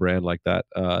expandable brand like that.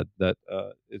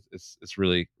 It's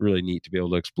really, really neat to be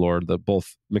able to explore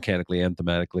both mechanically and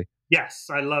thematically. Yes,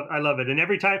 I love it. And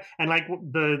every time, and like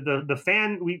the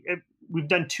fan, we've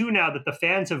done 2 now that the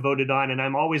fans have voted on, and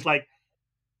I'm always like,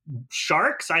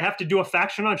 sharks? I have to do a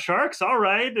faction on sharks? All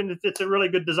right. And it's a really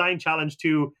good design challenge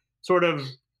to sort of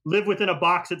live within a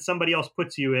box that somebody else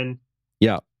puts you in.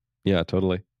 Yeah,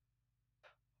 totally.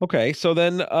 Okay, so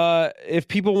then if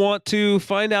people want to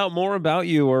find out more about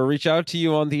you or reach out to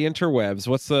you on the interwebs,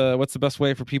 what's the best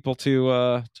way for people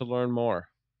to learn more?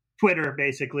 Twitter,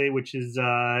 basically, which is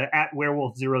at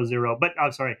werewolf00. But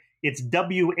I'm sorry, it's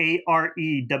WAREWOLF,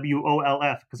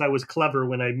 because I was clever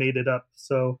when I made it up.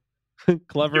 So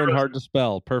clever and hard to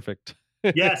spell. Perfect.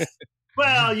 Yes.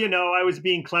 Well, I was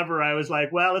being clever. I was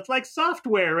like, well, it's like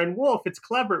software, and wolf, it's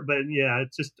clever, but yeah,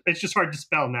 it's just hard to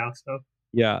spell now. So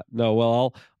yeah, no.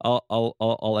 Well,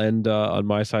 I'll end on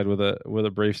my side with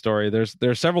a brief story.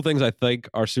 There's several things I think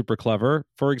are super clever.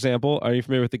 For example, are you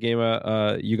familiar with the game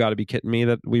You Gotta Be Kidding Me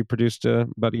that we produced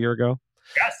about a year ago?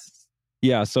 Yes.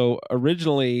 Yeah. So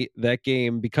originally that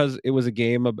game, because it was a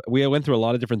game, we went through a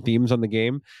lot of different themes on the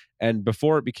game, and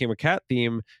before it became a cat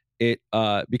theme, it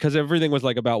because everything was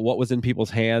like about what was in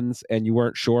people's hands, and you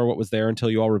weren't sure what was there until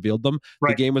you all revealed them.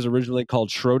 Right. The game was originally called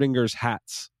Schrodinger's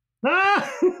Hats.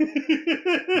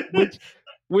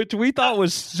 which we thought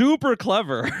was super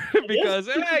clever because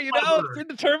it's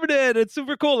indeterminate, it's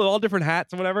super cool, and all different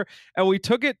hats and whatever. And we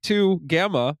took it to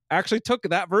Gamma, actually took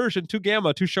that version to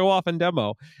Gamma to show off and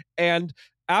demo. And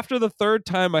after the 3rd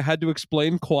time, I had to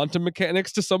explain quantum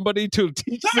mechanics to somebody to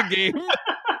teach the game.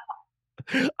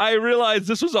 I realized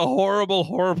this was a horrible,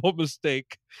 horrible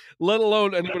mistake, let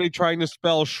alone anybody trying to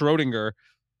spell Schrodinger.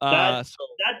 That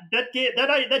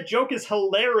joke is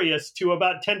hilarious to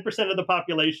about 10% of the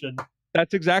population.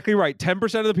 That's exactly right.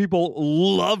 10% of the people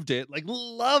loved it.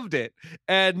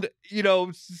 And,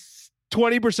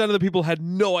 20% of the people had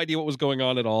no idea what was going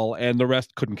on at all, and the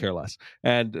rest couldn't care less.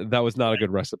 And that was not a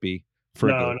good recipe for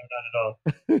a game. No, not at all.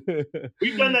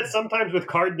 We've done that sometimes with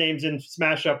card names in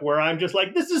Smash Up, where I'm just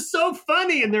like, this is so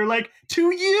funny. And they're like,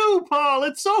 to you, Paul,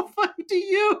 it's so funny to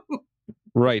you.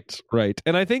 Right.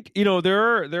 And I think,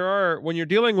 there are when you're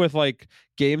dealing with like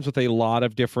games with a lot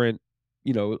of different,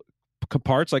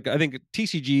 parts, like I think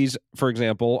TCGs, for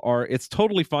example, it's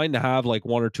totally fine to have like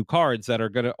 1 or 2 cards that are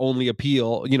going to only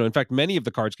appeal. In fact, many of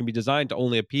the cards can be designed to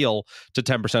only appeal to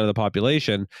 10% of the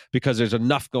population, because there's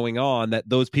enough going on that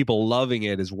those people loving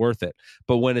it is worth it.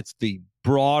 But when it's the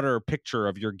broader picture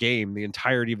of your game, the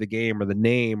entirety of the game, or the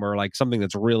name, or like something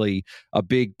that's really a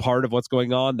big part of what's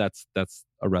going on, that's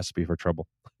a recipe for trouble.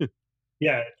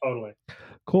 Yeah, totally.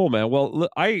 Cool, man. Well,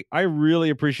 I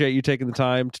really appreciate you taking the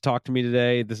time to talk to me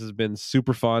today. This has been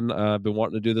super fun. I've been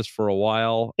wanting to do this for a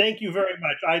while. Thank you very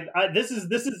much. This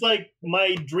is like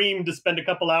my dream, to spend a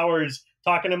couple hours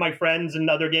talking to my friends and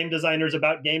other game designers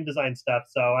about game design stuff.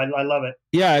 So I love it.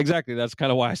 Yeah, exactly. That's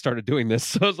kind of why I started doing this.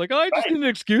 So I was like, oh, I just need an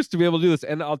excuse to be able to do this.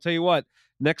 And I'll tell you what,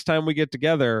 next time we get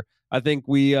together, I think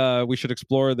we should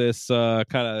explore this kind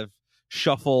of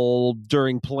shuffle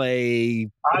during play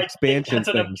expansion that's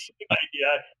an things. amazing idea.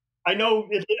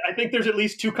 I think there's at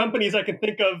least 2 companies I can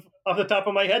think of off the top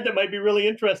of my head that might be really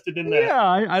interested in that. Yeah,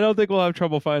 I don't think we'll have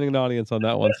trouble finding an audience on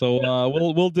that one. So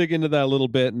we'll dig into that a little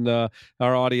bit, and our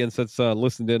audience that's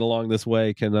listened in along this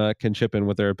way can chip in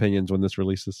with their opinions when this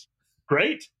releases.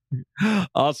 Great.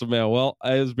 Awesome, man. Well,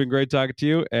 it's been great talking to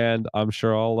you, and I'm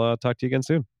sure I'll talk to you again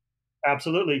soon.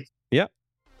 Absolutely. Yeah.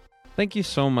 Thank you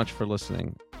so much for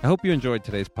listening. I hope you enjoyed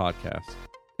today's podcast.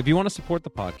 If you want to support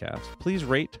the podcast, please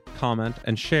rate, comment,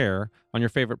 and share on your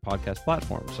favorite podcast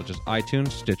platforms, such as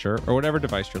iTunes, Stitcher, or whatever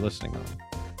device you're listening on.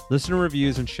 Listener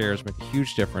reviews and shares make a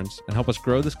huge difference and help us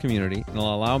grow this community, and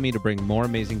will allow me to bring more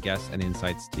amazing guests and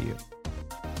insights to you.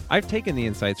 I've taken the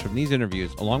insights from these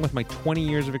interviews, along with my 20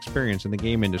 years of experience in the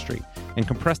game industry, and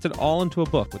compressed it all into a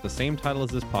book with the same title as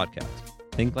this podcast,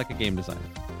 Think Like a Game Designer.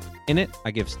 In it,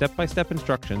 I give step-by-step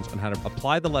instructions on how to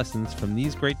apply the lessons from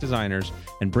these great designers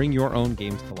and bring your own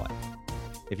games to life.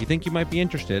 If you think you might be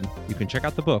interested, you can check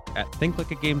out the book at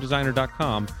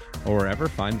thinklikeagamedesigner.com or wherever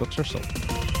fine books are sold.